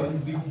अब के भने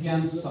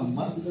विज्ञान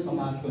सम्मत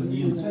समाजको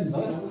नियम छ नि त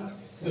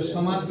त्यो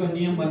समाजको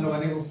नियम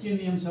भनेको के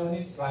नियम छ भने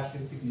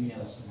प्राकृतिक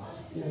नियम समाज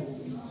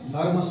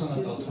धर्मसँग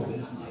चल्छ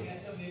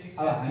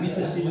अब हामी त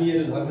सिलिएर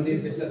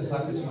धर्मनिरपेक्ष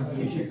सापेक्षमा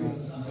डुबिसक्यौँ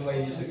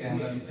डुबाइसक्यो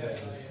हाम्रा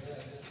मित्रहरू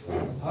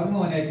धर्म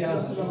भने क्या हो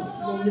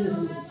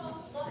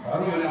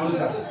धर्म भने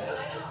अनुशासन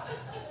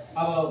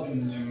अब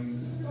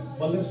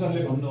बल्लभ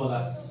सरले भन्नु होला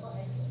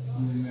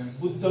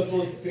बुद्धको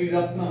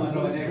त्रिरत्न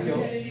भनेर के हो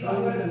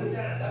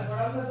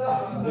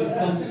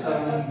बुद्धं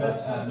शरणं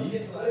गच्छामि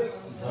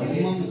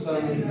धर्मं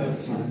शरणं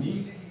गच्छामि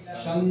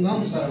सङ्घं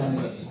शरणं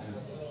गच्छामि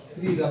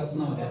त्रिरत्न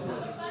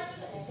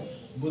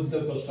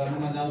बुद्धको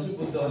शरणमा जान्छु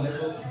बुद्ध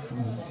भनेको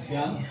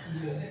ज्ञान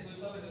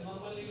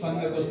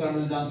सङ्घको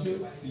शरणमा जान्छु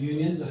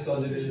युनियन जस्तो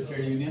अझै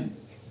ट्रेड युनियन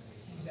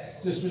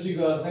त्यसपछि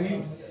गएर चाहिँ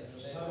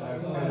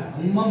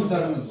धम्मं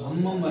शरण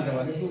धम्मं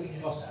भनेको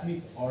कस्मिक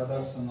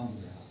अर्डरसँग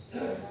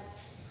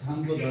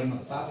घामको धर्म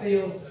तातै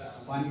हो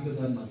पानीको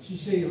धर्म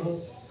चिसै हो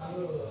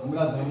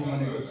हाम्रा धर्म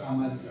भनेको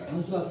सामाजिक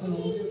अनुशासन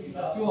हो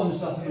त्यो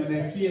अनुशासन भने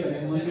के भने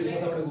मैले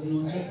कताबाट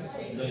घुम्नुहुन्छ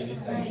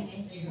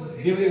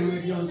देब्रे गयो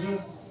के हुन्छ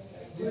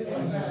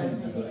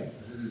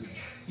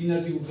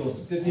इनर्जी उल्टो हुन्छ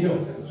त्यति हो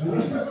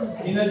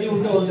इनर्जी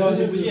उल्टो हुन्छ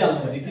भने बुझिहाल्नु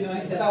भने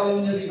किनभने यताबाट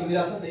इनर्जी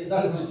घुमिरहेको छ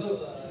यताबाट घुम्छ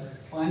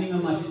पानीमा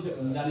माथि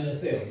जाने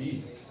जस्तै हो कि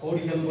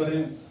पौडी खेल्नु पऱ्यो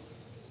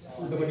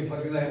उल्टोपट्टि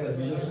फर्किरहेको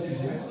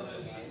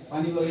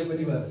पानी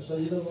बगेपट्टि भएर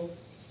सजिलो हो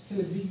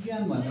त्यसले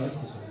विज्ञान भनेर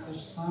के छ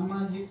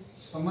सामाजिक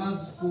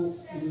समाजको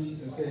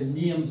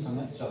नियमसँग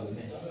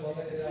चल्ने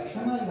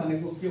समाज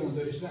भनेको के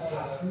हुँदो रहेछ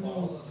आफ्नो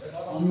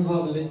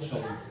अनुभवले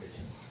चल्ने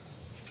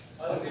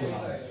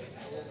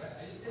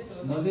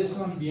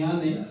मधेसमा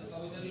बिहानै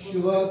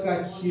सुबहका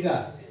खिरा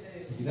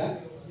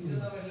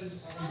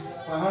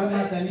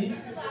पहाडमा चाहिँ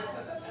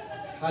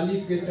खाली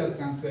पेट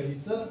काँकरी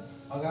त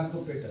अगाको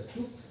पेट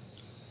चुप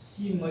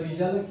कि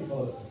मरिजाला कि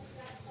बौद्ध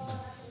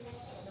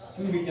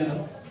कुन विज्ञान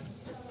हो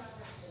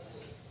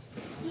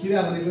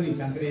खिरा भनेको नि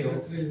काँक्रै हो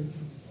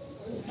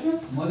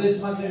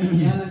मधेसमा चाहिँ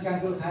बिहान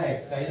काँक्रो खाए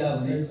काइला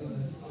भने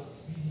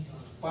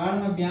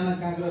पहाडमा बिहान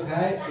काँक्रो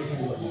खाए यसरी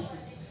गर्नु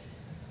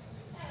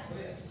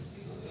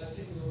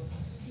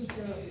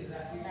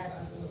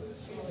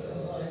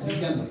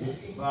विज्ञान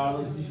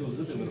पहाडमा चिसो हुन्छ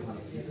त्यो भएर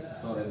खानु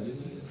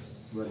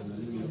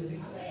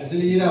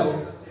त्यसैले इरा हो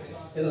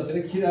यतातिर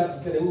खिरा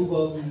के अरे ऊ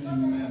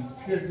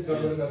पेट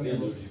गडबड गर्ने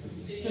हो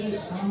त्यसले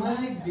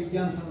सामाजिक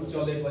विज्ञानसँग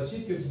चलेपछि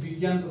त्यो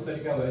विज्ञानको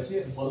तरिका भएपछि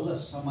बल्ल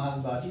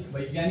समाजवादी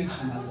वैज्ञानिक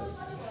समाज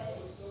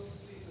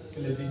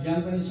त्यसले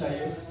विज्ञान पनि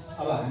चाहियो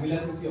अब हामीलाई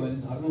त के भने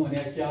धर्म भने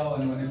क्या हो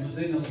भने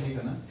बुझ्दै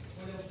नबुझिकन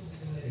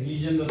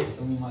रिलिजन र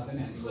धर्ममा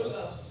चाहिँ हामी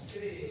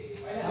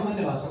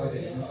सामान्य भाषामा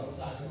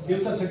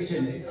देवता छ कि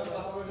छैन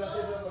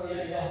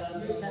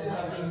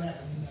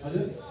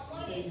हजुर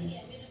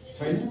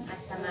छैन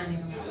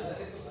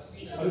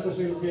अरू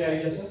कसैको केही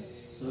आइडिया छ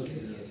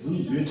जुन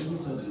द्वेष पनि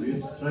छ द्वेष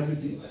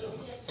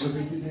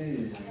प्रकृति नै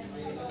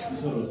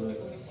ईश्वर हो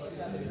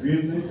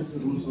वेद नै त्यस्तो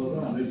रुल्स हो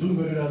र हामीले जुन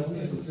गरिरहेको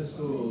छौँ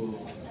त्यसको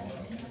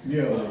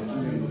क्रिया हो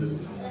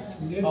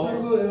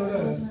नेचरको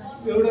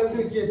एउटा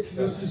चाहिँ के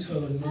फिलोसफी छ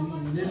भने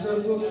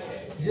नेचरको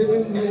जे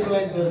पनि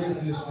न्युट्रलाइज गर्ने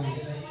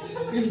philosophy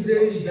if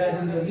there is bad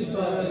energy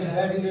तपाईँले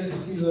ब्याड इनर्जी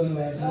फिल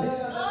गर्नुभएको छ भने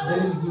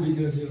there is good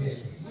energy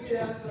also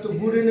त्यो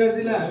गुड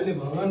इनर्जीलाई हामीले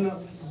भगवान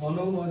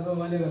भनौँ अथवा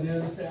मैले भने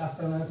जस्तै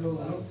आस्था मात्र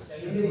भनौँ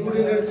गुड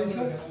इनर्जी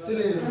छ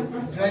त्यसले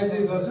ड्राइभ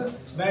चाहिँ गर्छ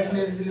ब्याड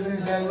इनर्जीले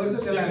पनि ड्राइभ गर्छ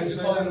त्यसलाई हामी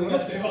सहयोग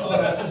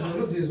गर्छौँ राक्षस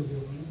भनौँ जे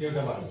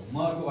एउटा बाटो म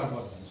अर्को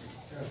बाटोबाट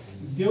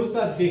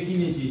देउता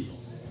देखिने चिज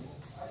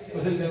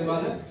कसैले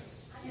देउबाज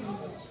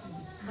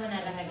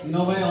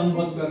नभए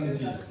अनुभव गर्ने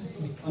चिज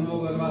अनुभव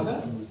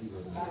गर्नुभएको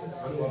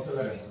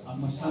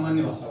म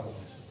सामान्य भाषा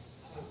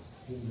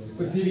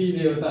पृथ्वी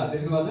देवता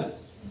देख्नुभएको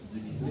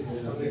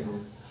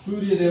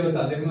सूर्य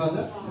देवता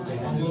देख्नुभएको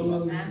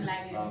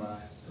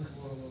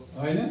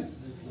होइन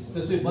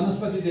त्यसै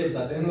वनस्पति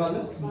देवता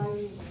देख्नुभएको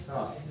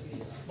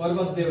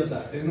पर्वत देवता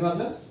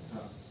देख्नुभएको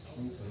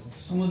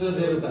समुद्र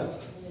देवता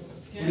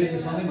सूर्य त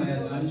सधैँ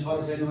भनेको छ अनि छ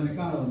छैन भने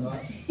कहाँ भन्दा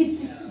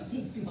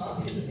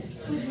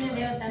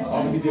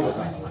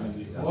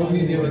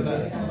अग्नि देवता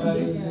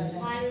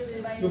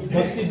यो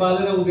बत्ती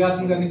बालेर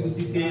उद्घाटन गर्ने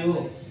बुद्धि त्यही हो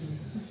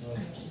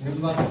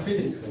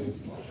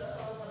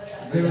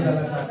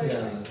देवतालाई साक्षी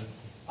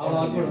अब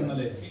अर्को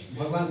ढङ्गले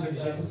भगवान् छ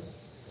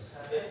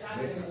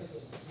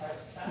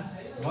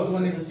भग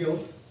भनेको के हो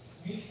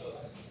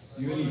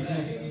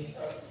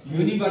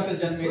योनिबाट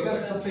जन्मेका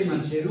सबै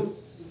मान्छेहरू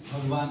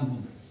भगवान्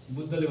हुन्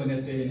बुद्धले भने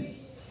त्यही नै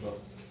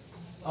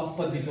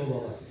अपदिको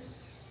भव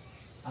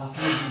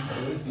आफ्नो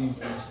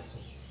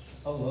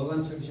अब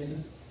भगवान् छ कि छैन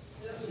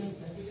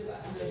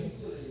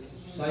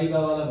साई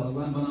बाबालाई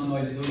भगवान् बनाउनु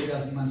अहिले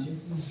दौडिरहेको मान्छे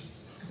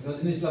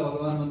रजनीशलाई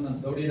भगवान् बन्न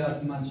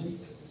दौडिरहेको मान्छे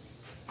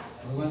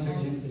भगवान् छ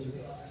कि छैन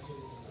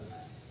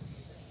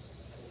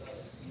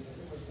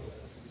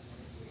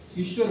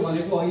ईश्वर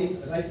भनेको अघि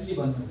राइटली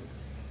भन्नु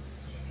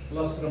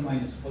प्लस र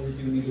माइनस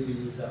पोजिटिभ नेगेटिभ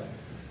हुन्छ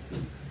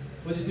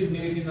पोजिटिभ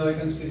नेगेटिभ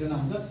नभइकन सृजना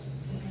हुन्छ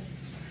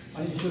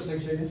अनि ईश्वर छ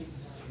कि छैन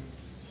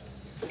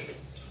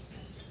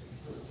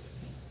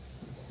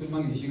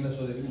तुलमाङ घिसिङलाई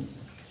सोधेको नि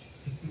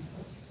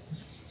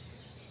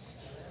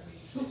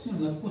सोच्नु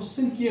न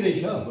क्वेसन के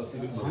रहेछ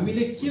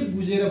हामीले के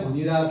बुझेर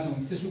भनिरहेको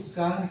छौँ त्यसको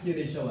कारण के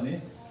रहेछ भने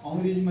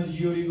अङ्ग्रेजीमा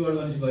जियोडी गड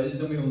भन्ने भए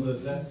एकदमै हुँदो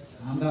रहेछ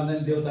हाम्रा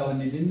देवता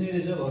भन्ने भिन्नै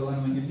रहेछ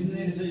भगवान् भन्ने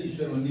भिन्नै रहेछ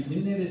ईश्वर भन्ने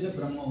भिन्नै रहेछ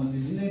ब्रह्म भन्ने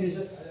भिन्नै रहेछ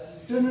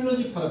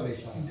टर्मिनोलोजी फरक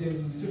रहेछ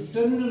त्यो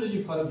टर्मिनोलोजी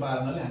फरक भए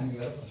हुनाले हामी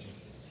गएर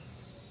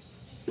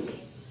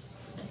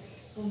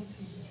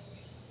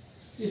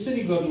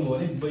यसरी गर्नुभयो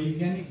भने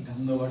वैज्ञानिक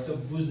ढङ्गबाट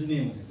बुझ्ने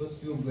भनेको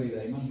त्यो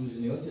गहिराइमा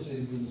बुझ्ने हो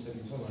त्यसरी बुझ्न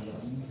सकिन्छ भनेर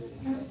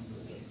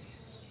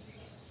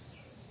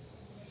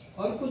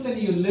अर्को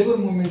चाहिँ यो लेबर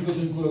मुभमेन्टको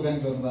जुन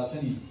कुराकानी गर्नुभएको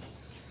छ नि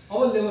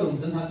अब लेबर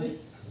हुन्छ साँच्चै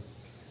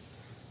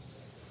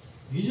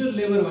हिजो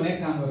लेबर भने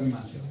काम गर्ने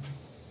मान्छे हो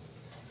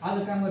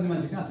आज काम गर्ने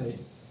मान्छे कहाँ छ है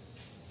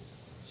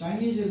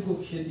चाइनिजहरूको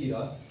खेती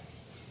र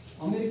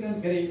अमेरिकन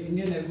के अरे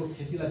इन्डियनहरूको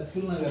खेतीलाई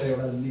तुलना गरेर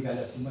एउटा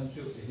निकालेको छु मैले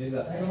त्यो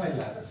हेर्दा रमाइलो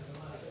लाग्यो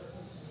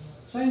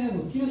चाइनाको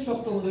किन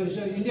सस्तो हुँदो रहेछ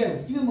इन्डियाको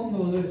किन महँगो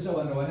हुँदो रहेछ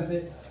भनेर भने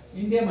चाहिँ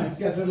इन्डियामा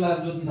ट्र्याक्टर लाएर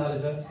जोत्न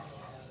थालेछ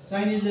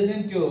चाइनिजले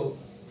चाहिँ त्यो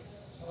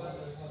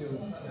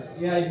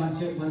एआई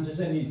मान्छे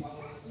चाहिँ नि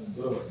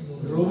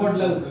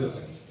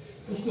रोबोटलाई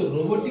उसको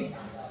रोबोटिक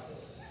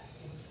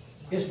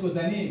यसको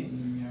चाहिँ नि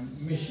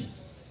मेसिन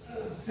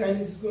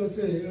चाइनिजको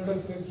चाहिँ एउटा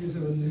के छ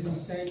भनेदेखि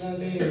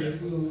चाइनाले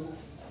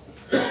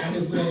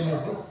खानेकुरामा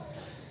चाहिँ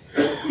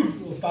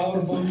पावर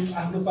बम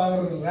आफ्नो पावर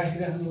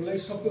राखिराख्नुको लागि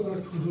सबै कुरा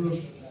ठुल्ठुलो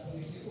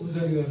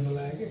उब्जनी गर्न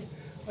लाग्यो कि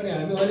अनि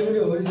हामी अहिले पनि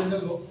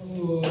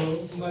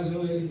होरिजेन्टलमा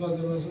छौँ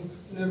एग्रिकल्चरमा छौँ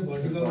उनीहरू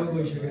भर्टिकलमा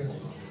गइसकेको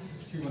छ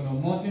के भनौँ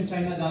म चाहिँ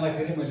चाइना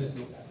जाँदाखेरि मैले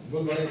त्यो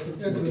गोलबाट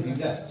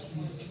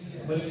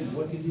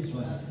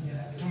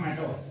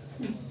टमाटो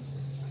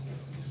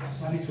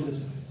साह्रै छोडेछ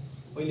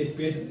पहिले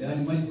पेट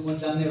अनि मैले म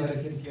जान्ने भएर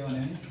फेरि के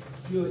भने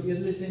यो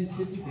यसले चाहिँ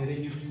त्यति धेरै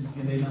न्युट्रिन्स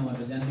दिँदैन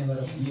भनेर जान्ने भएर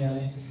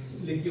सुनिहालेँ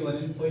उसले के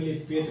भने पहिले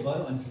पेट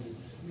भयो अनि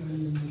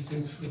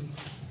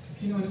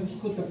किनभने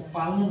उसको त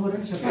पाल्नु पऱ्यो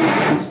नि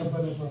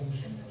सबैलाई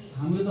पाल्नु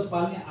हाम्रो त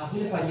पाल्ने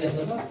आफूले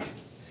पालिएको छ त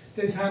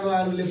त्यही सानो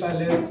आलुले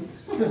पालेर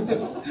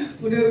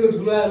उनीहरूको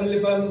ठुलो आलुले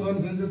पाल्नु पर्ने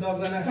हुन्छ 10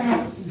 जना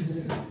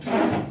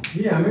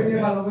यी हाम्रो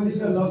नेपालमा पनि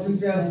छ लसुन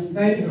प्याज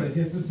चाइनिज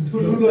भएपछि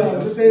ठुलो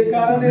आलु त्यही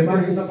कारणले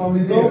मार्केट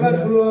नपाउने लौका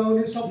ठुलो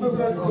आउने सबै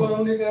कुरा ठुलो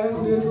आउने कारण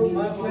उनीहरूको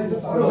मासलाई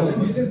चाहिँ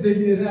विशेष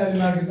देखिने चाहिँ अहिले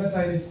मार्केटमा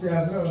चाइनिज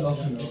प्याज र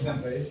लसुन हो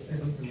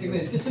एकदमै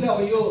त्यसैले अब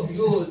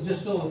यो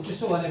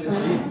त्यसो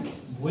भनेपछि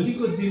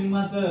भोलिको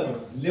दिनमा त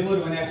लेबर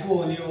भनेको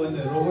हो नि हो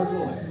भने रोबोट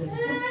हो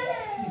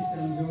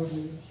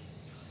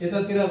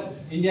यतातिर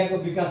इन्डियाको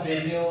विकास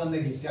हेर्ने हो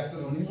भनेदेखि ट्र्याक्टर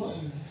हुने भयो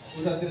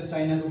उतातिर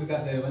चाइनाको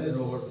विकास हेऱ्यो भने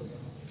रोबोट हुन्छ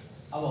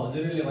अब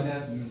हजुरले भने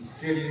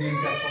ट्रेड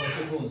युनियनका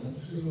सदस्य को हुन्छन्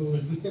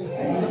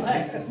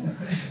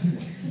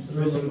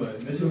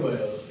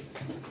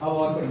अब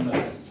अर्को हुँदा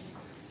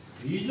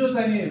हिजो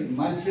चाहिँ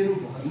मान्छेहरू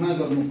भर्ना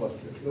गर्नु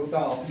पर्थ्यो एउटा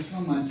अफिसमा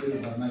मान्छेहरू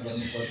भर्ना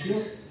गर्नु पर्थ्यो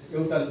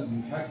एउटा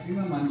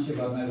फ्याक्ट्रीमा मान्छे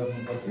भर्ना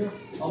गर्नु पर्थ्यो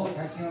अब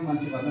फ्याक्ट्रीमा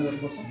मान्छे भर्ना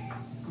गर्नुपर्छ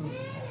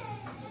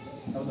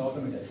अब त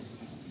अटोमेटिक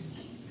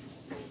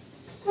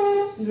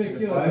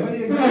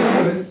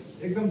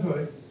एकदम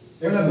थोरै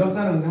एउटा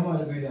व्यवसाय हुन्थ्यो म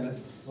अहिले 2 जना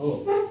हो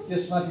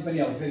त्यसमाथि पनि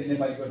अब फेरि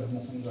नेपालीको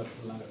ढङ्गसँग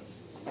तुलना गर्नु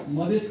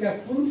मधेसका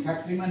कुन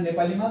फ्याक्ट्रीमा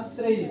नेपाली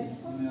मात्रै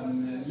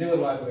लेबर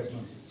भएको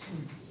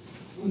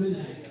भेट्नुहुन्छ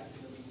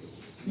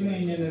किन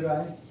इन्जिनियरहरू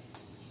आए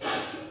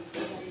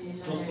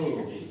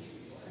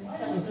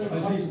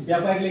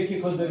व्यापारीले के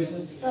खोज्दो रहेछ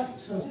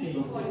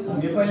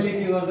नेपालीले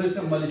के गर्दो रहेछ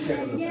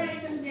मलेसियाको लोक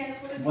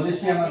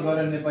मलेसियामा गएर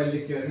नेपालीले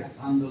के गरे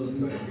आन्दोलन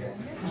गर्यो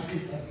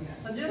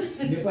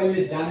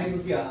नेपालीले जानेको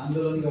के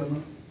आन्दोलन गर्नु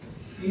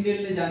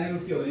इन्डियनले जानेको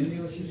के हो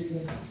युनिभर्सिटी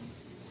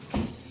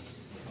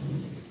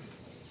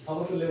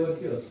अबको लेबर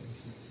के हो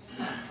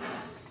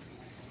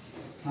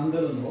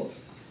आन्दोलन हो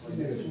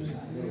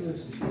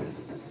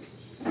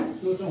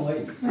सोचौँ है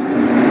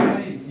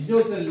हिजो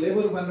त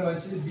लेबर भनेर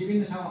भनेपछि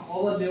विभिन्न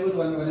ठाउँमा अब लेबर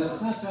भनेर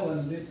कहाँ छ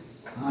भने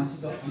मान्छे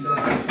त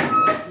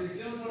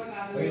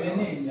पहिले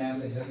नै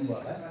यहाँले हेर्नुभयो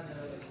होला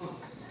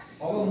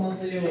अब म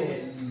चाहिँ यो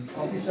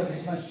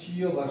अफिसमा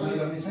सिओ भर्ना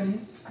गर्ने छ नि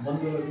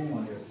बन्द गर्नु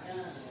भन्यो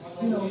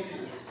किन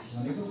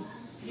भनेको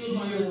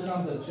सिओको काम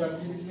त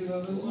सर्टिफिकेटले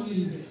गर्नु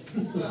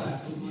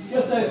के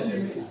छ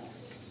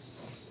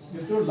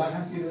यो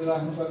लाखातिर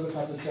राख्नु पर्ने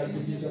साथै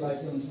सर्टिफिकेट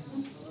चलाएको हुन्छ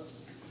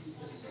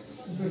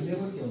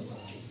लेबर के हुन्छ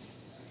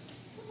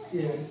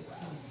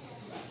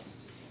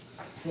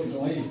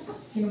सोच्छौँ है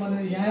किनभने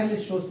यहाँले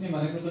सोच्ने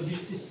भनेको त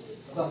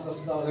 20-50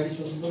 वर्ष अगाडि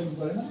सोच्नु पनि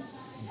परेन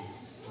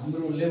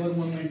हाम्रो लेबर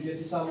मुभमेन्ट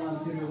यति सालमा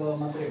सुरु भयो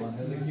मात्रै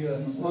भनेर के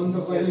गर्नु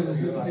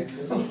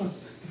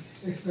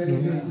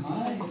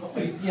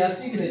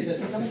ऐतिहासिक रहेछ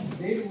एकदम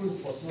डेढ वर्ष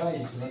पछिलाई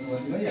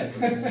भन्नुभयो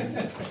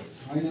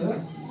होइन र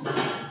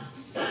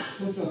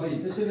सोच्छौँ है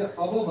त्यसैले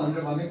अब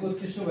भनेर भनेको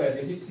त्यसो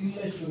भएदेखि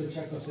तिमीलाई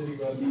सुरक्षा कसरी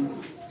गर्ने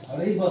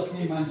घरै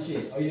बस्ने मान्छे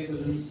अहिलेको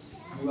जुन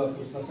युवा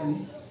पुस्ता छ नि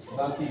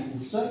राति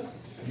उठ्छ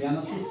बिहान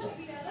सुत्छ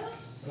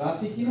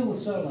राति किन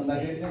उठ्छ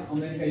भन्दाखेरि चाहिँ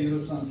अमेरिका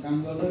युरोपसँग काम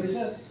गर्दो रहेछ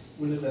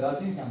उसले त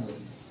राति नै काम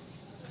गर्छ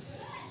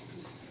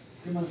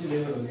त्यो मान्छे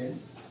लेबर हो कि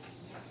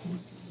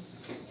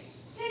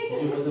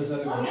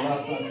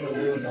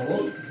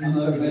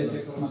अनअर्गनाइज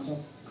सेक्टरमा छ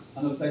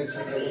अनौपचारिक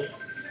सेक्टर हो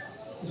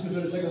त्यसको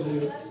सुरक्षा कसरी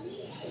हो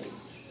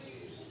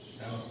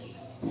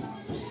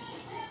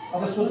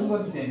अब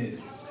सोच्नुपर्ने त्यहाँनिर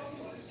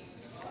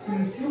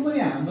त्यो पनि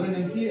हाम्रो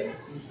निम्ति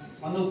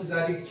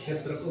अनौपचारिक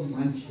क्षेत्रको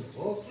मान्छे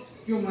हो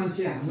त्यो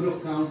मान्छे हाम्रो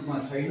काउन्टमा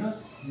छैन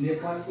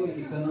नेपालको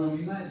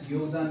इकोनोमीमा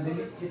योगदान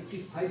दिने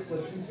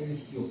 85% चाहिँ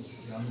त्यो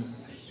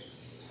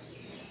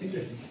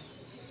इन्ट्रेस्टिङ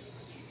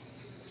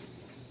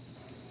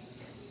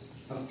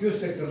अब त्यो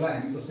सेक्टरलाई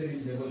हामी कसरी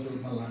लेभलको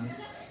रूपमा लाने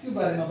त्यो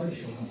बारेमा पनि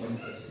सोच्नुपर्ने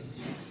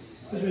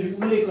त्यसपछि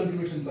उसले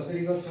कन्ट्रिब्युसन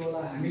कसरी गर्छ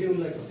होला हामीले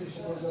उसलाई कसरी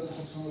सपोर्ट गर्न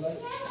सक्छौँ होला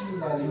त्यो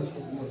बारेमा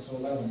सोच्नुपर्छ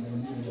होला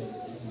भनेर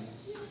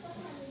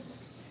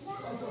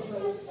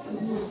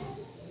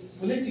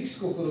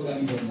पोलिटिक्सको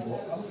कुराकानी गर्नुभयो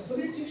अब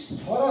पोलिटिक्स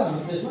छ र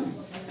हाम्रो देशमा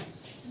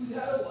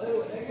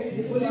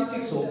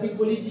पोलिटिक्स हो कि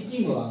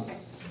पोलिटिकिङ हो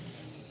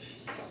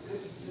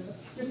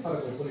के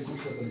फरक हो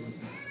पोलिटिक्स र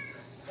पोलिटिकिङ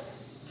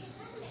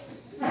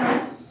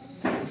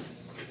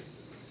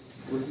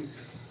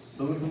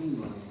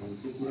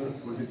संगठनको कुरा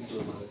पोलिटिक्स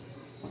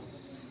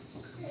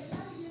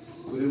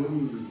कुनै पनि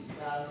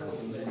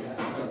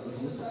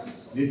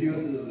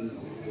नीतिगत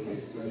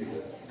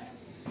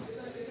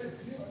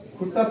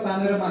खुट्टा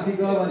तानेर माथि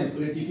गयो भने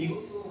पोलिटिकिङ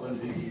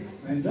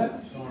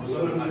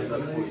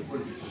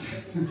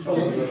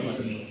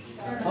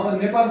अब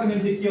नेपालको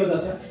निम्ति के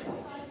हुँदछ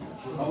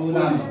अब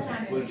उदाहरण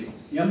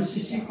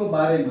एमसीसी को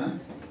बारेमा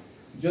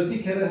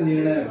जतिखेर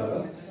निर्णय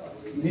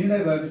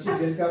भएपछि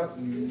बेलुका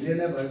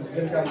निर्णय भएको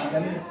बेलुकामा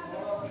चाहिँ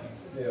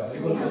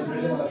हरिबोल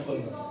गजबीले मलाई फोन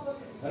गर्छ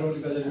हरिबोल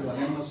गजबी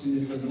भने म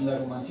सिन्धुलीको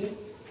दुम्जाको मान्छे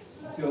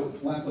त्यो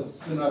उहाँको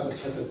चुनावको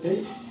क्षेत्र त्यही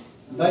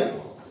दाइ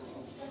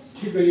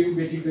ठिक गरियो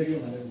बेठिक गरियो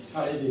भनेर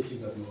ठाडै बेठी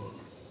गर्नु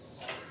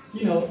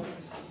किन हो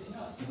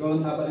गगन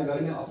थापाले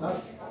गर्ने अपराध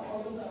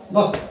ल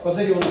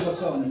कसरी हुन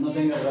सक्छ भने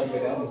नचाहिँदा रद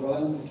गरेर अब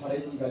गगन ठाडै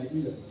गाली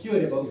पनि गर्नु के हो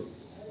रे बाबु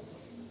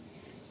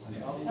अनि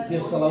अब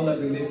देश चलाउँदा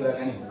बेग्लै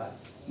कुराकानी होला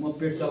म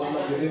पेट चलाउँदा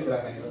धेरै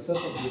कुराकानी गर्छ त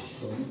बुझ्छु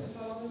हो नि त।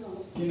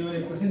 किनभने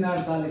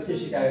पृथ्वीनारायण शाहले के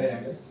सिकाएर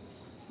आएको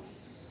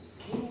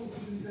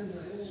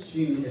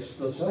चीन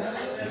यस्तो छ,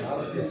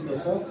 भारत यस्तो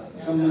छ,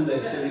 सम्बन्ध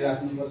यसरी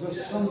राख्नुपर्छ,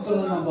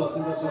 सन्तुलनमा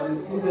बस्नुपर्छ भने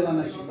कुन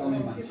बेलामा सिकाउने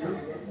मान्छे।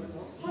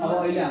 अब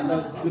अहिले हाम्रा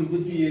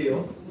दुर्बुद्धि यही हो,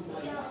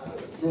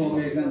 प्रो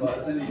अमेरिकन भएर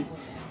चाहिँ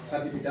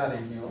साथी पिटाएर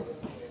हिँड्ने हो।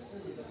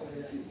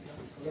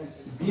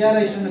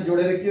 बिआरआईसँग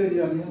जोडेर के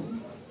गर्ने,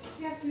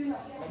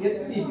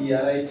 यति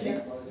बिआरआई ठिक,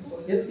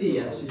 यति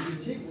एमसिसी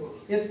ठिक,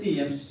 यति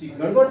एमसिसी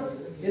गडबड,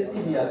 यति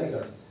बिआरआई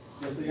गडबड।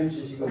 जस्तो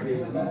एमसिसीको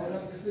बेलामा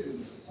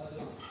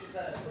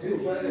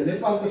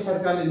नेपालको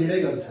सरकारले निर्णय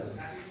गर्छ,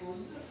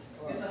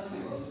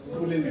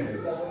 उसले निर्णय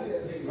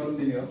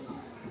गरिदिने हो।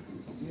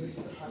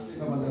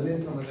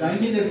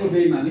 चाइनिजहरूको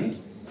बेइमानी,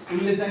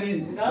 उनले चाहिँ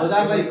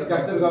बजारलाई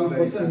क्याप्चर गर्नु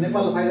खोज्छ,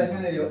 नेपाललाई फाइदा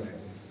छैन यो।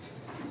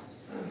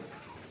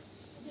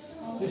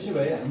 त्यसो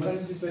भए हाम्रा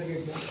निम्ति तरिका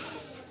के?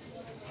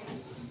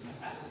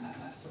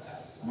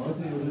 मलाई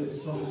चाहिँ एउटा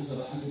समस्या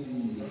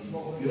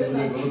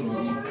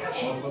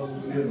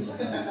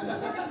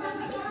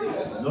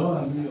जब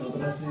हामी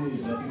अन्तर्राष्ट्रिय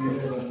जाति निर्णय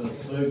गरेर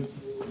सहयोग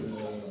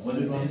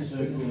बजेटमा पनि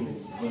सहयोगको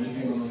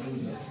बजेटिङ गर्न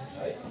सक्छ।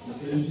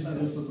 जस्तो एमसिसी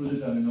जस्तो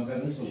प्रोजेक्ट हामी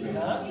नकार्नै सक्दैन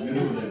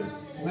मेरो बुझाइ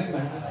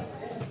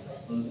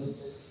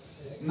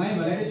नै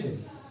भनेकै छु,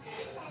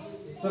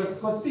 तर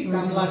कति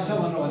काम लाग्छ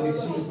भन्ने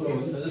किसिमको कुरो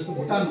हुन्छ। जस्तो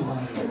भुटान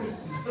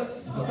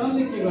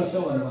भुटानले के गर्छ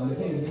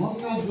भनेदेखि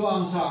मकमा जो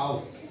आउँछ आऊ,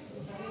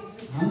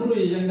 हाम्रो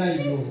एजेन्डा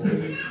यो हो,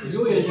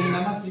 यो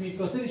एजेन्डामा तिमी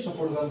कसरी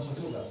सपोर्ट गर्न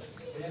सक्छौ त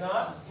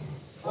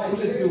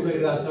उसले त्यो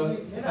गरिरहेछ।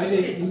 अहिले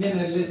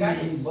इन्डियनहरूले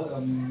चाहिँ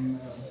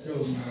त्यो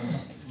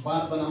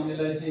बाँध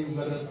बनाउनेलाई चाहिँ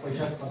गरेर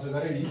पैसा खर्च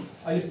गरे नि,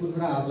 अहिले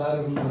पुर्खा हात लाएर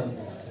रुन भुटान।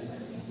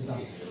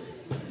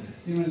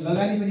 किनभने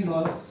लगानी पनि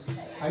भयो,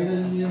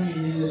 हाइड्रोजन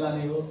इन्जिनले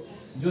लाने हो,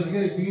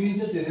 जतिखेर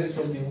बिग्रिन्छ त्यतिखेर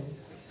छोड्ने हो,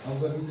 अब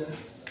गरिन्छ।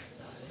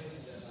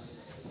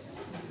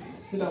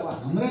 त्यसले अब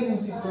हाम्रा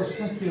निम्ति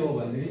प्रश्न के हो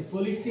भनेदेखि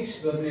पोलिटिक्स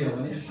गर्ने हो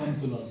भने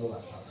सन्तुलनको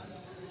भाषा।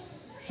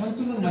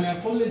 सन्तुलन भने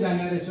कसले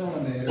जाने रहेछ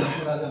भने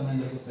हेर्नु राजा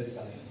महेन्द्रको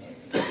तरिकाले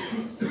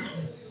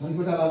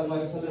धनकुटा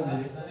राजमार्ग कसले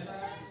बनायो,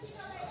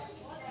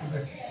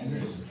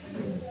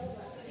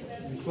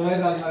 कोलाई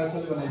राजमार्ग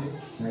कसले बनाइदियो,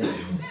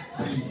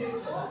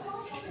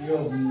 यो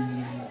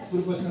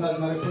पूर्व पश्चिम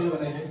राजमार्ग कसले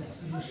बनाइदियो।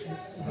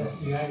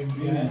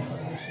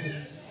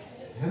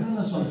 हेर्नु न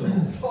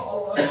सन्तुलन,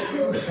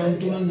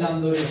 सन्तुलन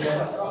जान्दो रहेछ।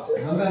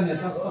 हाम्रा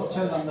नेता पक्ष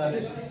जान्दा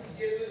रहेछ,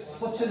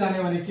 पक्ष जाने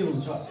भने के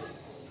हुन्छ,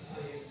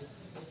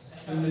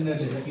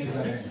 इन्जिनियरले भेट्ने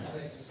गरे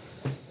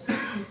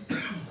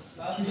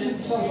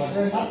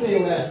मात्रै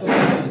एउटा यस्तो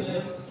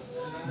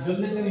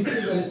जसले चाहिँ के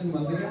गरेछन्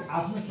भनेदेखि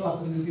आफ्नो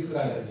स्वार्थको निम्ति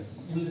कुरा गरेको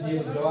उनले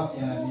दिएको जवाब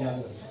यहाँ याद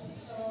गर्छ।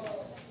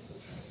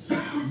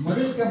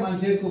 मधेसका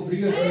मान्छेहरूको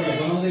ब्रिगेड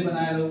बनाउँदै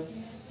बनाएर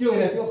के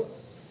गरिरहेको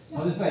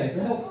मधेसलाई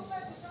हेर्दैन।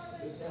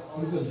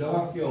 उनको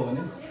जवाब के हो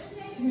भने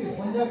तिमी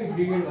पन्जाबी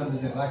ब्रिगेड भन्दा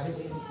चाहिँ राख्यो,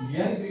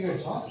 बिहारी ब्रिगेड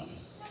छ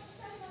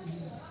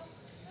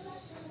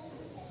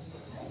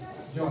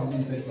जवाब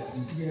दिन्छ,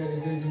 बिहारी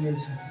रेजिमेन्ट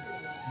छ,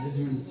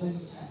 रेजिमेन्ट छ।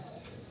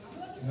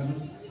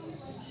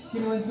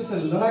 किनभने त्यो त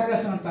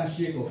लडाकासँग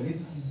टाँसिएको हो नि,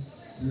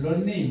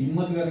 लड्ने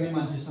हिम्मत गर्ने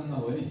मान्छेसँग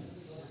हो नि।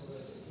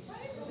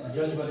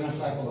 जज बदमास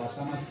शाहको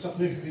भाषामा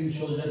चक्लेट क्रिम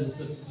सोल्जर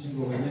जस्तो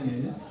किसिमको होइन नि,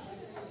 होइन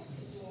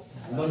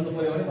लड्नु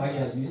पऱ्यो भने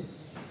भागिहाल्ने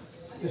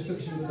त्यस्तो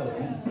किसिमको त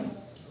होइन।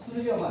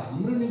 किनकि अब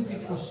हाम्रो निम्ति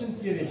क्वेसन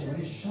के रहेछ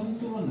भने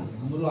सन्तुलन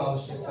हाम्रो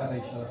आवश्यकता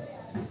रहेछ।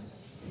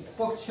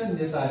 पक्ष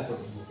नेताहरूको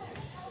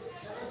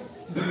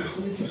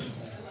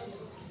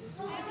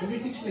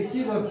पोलिटिक्सले के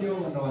गर्थ्यो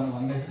भनेर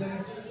भन्दाखेरि चाहिँ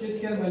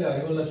त्यतिखेर मैले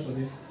हरिवललाई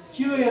सोधेँ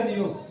के हो यार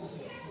यो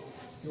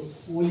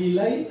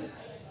ओलीलाई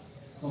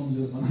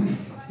कमजोर बनाउने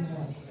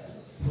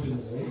बुझ्नु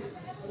है,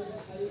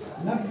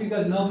 नट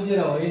बिकज नबुझेर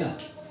होइन।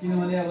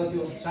 किनभने अब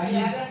त्यो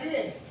चाइनिज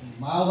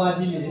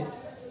माओवादीले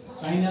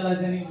चाइनालाई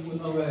चाहिँ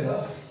उयो गरेर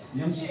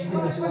एमसिसीको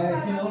बसाएर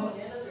किन हो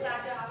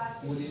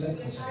ओलीलाई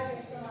खसायो।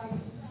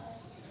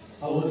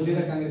 अब ओली र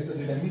काङ्ग्रेसको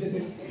दुईवटा मिलेको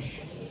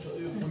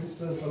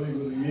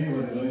सबैको यही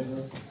भनेर रहेछ।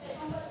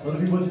 तर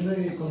विपक्षी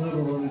चाहिँ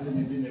कमजोर बनाउने चाहिँ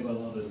नीति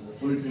नेपालमा रहेछ,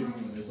 पोलिटिक्स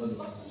भन्ने पनि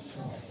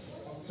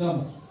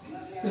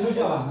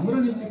त्यसपछि अब हाम्रो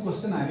निम्ति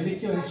क्वेसन हामीले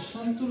के भने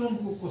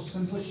सन्तुलनको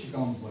क्वेसन पो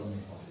सिकाउनु पर्ने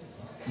हो,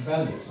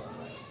 ब्यालेन्स।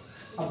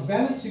 अब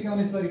ब्यालेन्स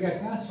सिकाउने तरिका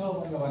कहाँ छ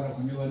भनेर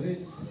भन्यो भने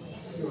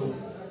त्यो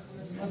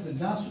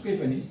जहाँसुकै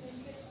पनि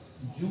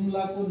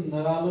जुम्लाको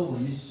नरालो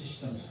भन्ने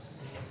सिस्टम छ,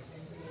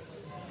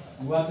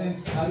 वा चाहिँ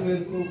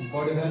थारूहरूको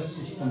बडेघर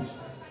सिस्टम छ।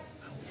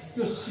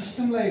 त्यो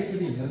सिस्टमलाई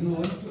एकचोटि हेर्नु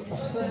हो भने त्यो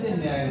असाध्य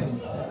न्याय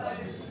हुन्छ।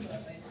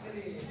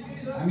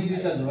 हामी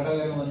दुईवटा झगडा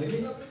गऱ्यौँ भनेदेखि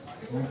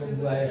उनको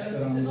बुवा यस्तो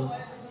राम्रो,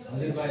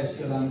 हजुरबा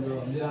यस्तो राम्रो,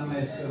 हजुरआमा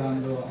यस्तो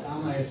राम्रो,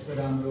 आमा यस्तो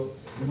राम्रो,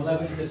 मलाई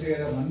पनि त्यसै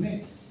गरेर भन्ने।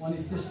 अनि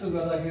त्यस्तो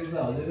गर्दाखेरि त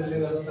हजुरले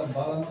गर्दा त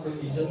बाबाको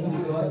इज्जत पनि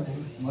भयो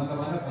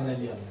भनेर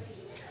फैलाइदिइहाल्नु।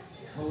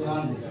 म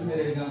उदाहरण दिन्छु,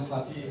 मेरो एकजना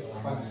साथी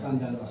पाकिस्तान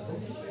जानुभएको,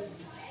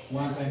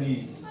 उहाँ चाहिँ नि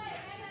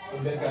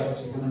बेलुका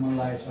रक्सी खान मन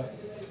लागेको छ,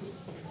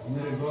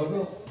 मेरो गएको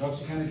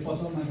रक्सी खाने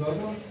पसलमा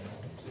गएको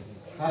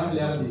फारम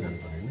ल्याएर दियो।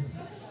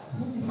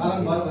 फारम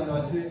भयो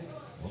भनेपछि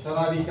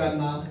शराबीका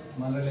नाम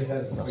भनेर लेखेर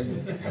सबैले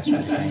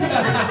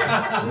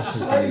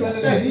शराबी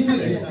भनेर रिजन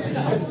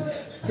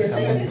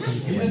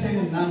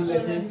नाम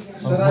लेखे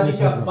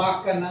शराबीका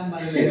बाघका नाम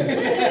भनेर लेखेर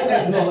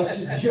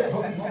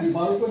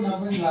बाउको नाम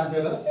पनि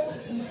लागेर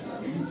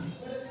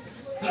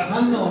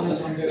खान नहुन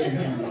सम्झेर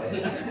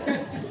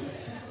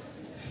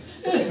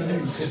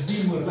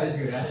डिमोरलाइज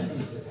गरेर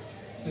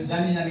त्यो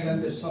जानी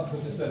गर्ने शब्द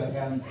त्यस्तो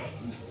राखेर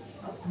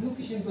यो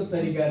किसिमको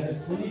तरिका चाहिँ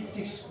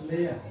पोलिटिक्सले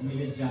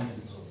हामीले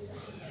जानेको छौँ।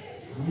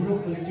 हाम्रो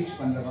पोलिटिक्स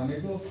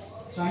भनेको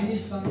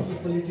चाइनिज सङ्घको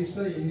पोलिटिक्स र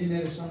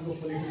इन्डियन सङ्घको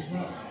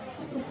पोलिटिक्समा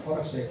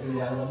फरक छ। एकचोटि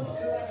याद गर्नु,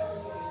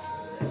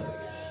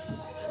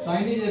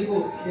 चाइनिजहरूको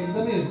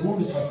एकदमै रुड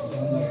छ।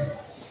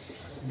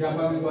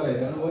 जापानमा गएर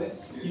हेर्नुभयो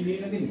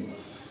किनेन नि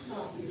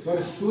तर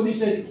सोनी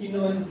चाहिँ किन्नु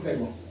भने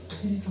पुगेको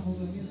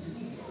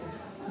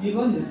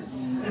इभन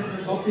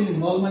सपिङ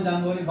मलमा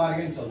जानु भने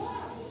बार्गेन चल्छ।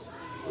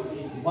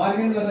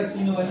 बार्गेन गर्दा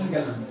किन्नु भने पनि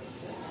गेल्नु।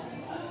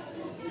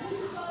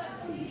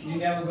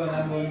 इन्डियामा गएर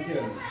जानु भने के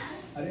हो,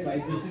 अरे भाइ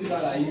दूसरी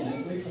बार आई भने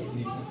कोही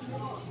खोज्ने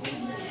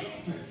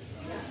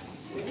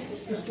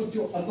त्यसको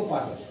त्यो अर्को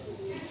पाटो।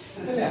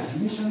 त्यसले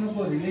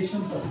हामीसँगको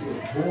रिलेसन त त्यो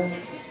हो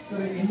तर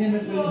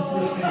इन्डियनहरूको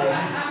इन्फ्लुएन्स नै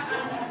होइन।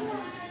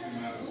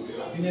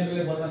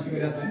 इन्डियनहरूले बदमासी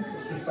गरिरहेको छ नि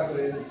सुस्ताको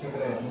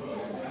क्षेत्र हेर्नु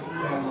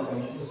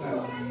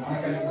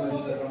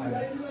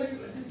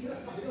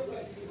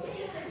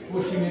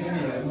कोसिने पनि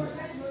हेर्नु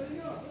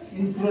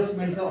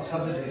इन्क्रोचमेन्ट त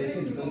असाध्यै धेरै छ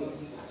नि त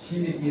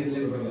छिमेकीहरूले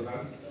गरेको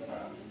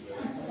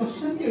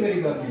क्वेसन के गरी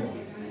गर्ने हो।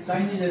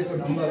 चाइनिजहरूको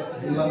ढङ्ग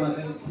जिल्लामा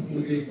चाहिँ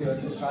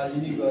बुझेको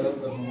साजिनी गरेर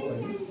गर्नुभयो है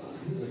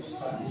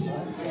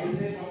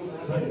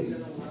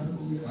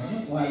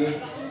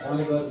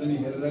उहाँले गएर पनि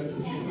हेरेर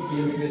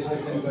इमिग्रेसन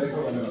गरेको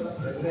भनेर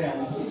हेर्दै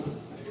आउनु।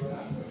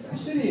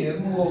 यसरी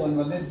हेर्नु हो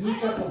भने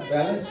दुईवटाको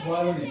ब्यालेन्स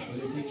भयो भने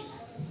पोलिटिक्स,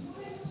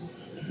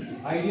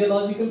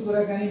 आइडियोलोजिकल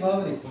कुराकानी भयो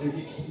भने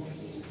पोलिटिक्स,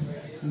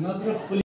 नत्र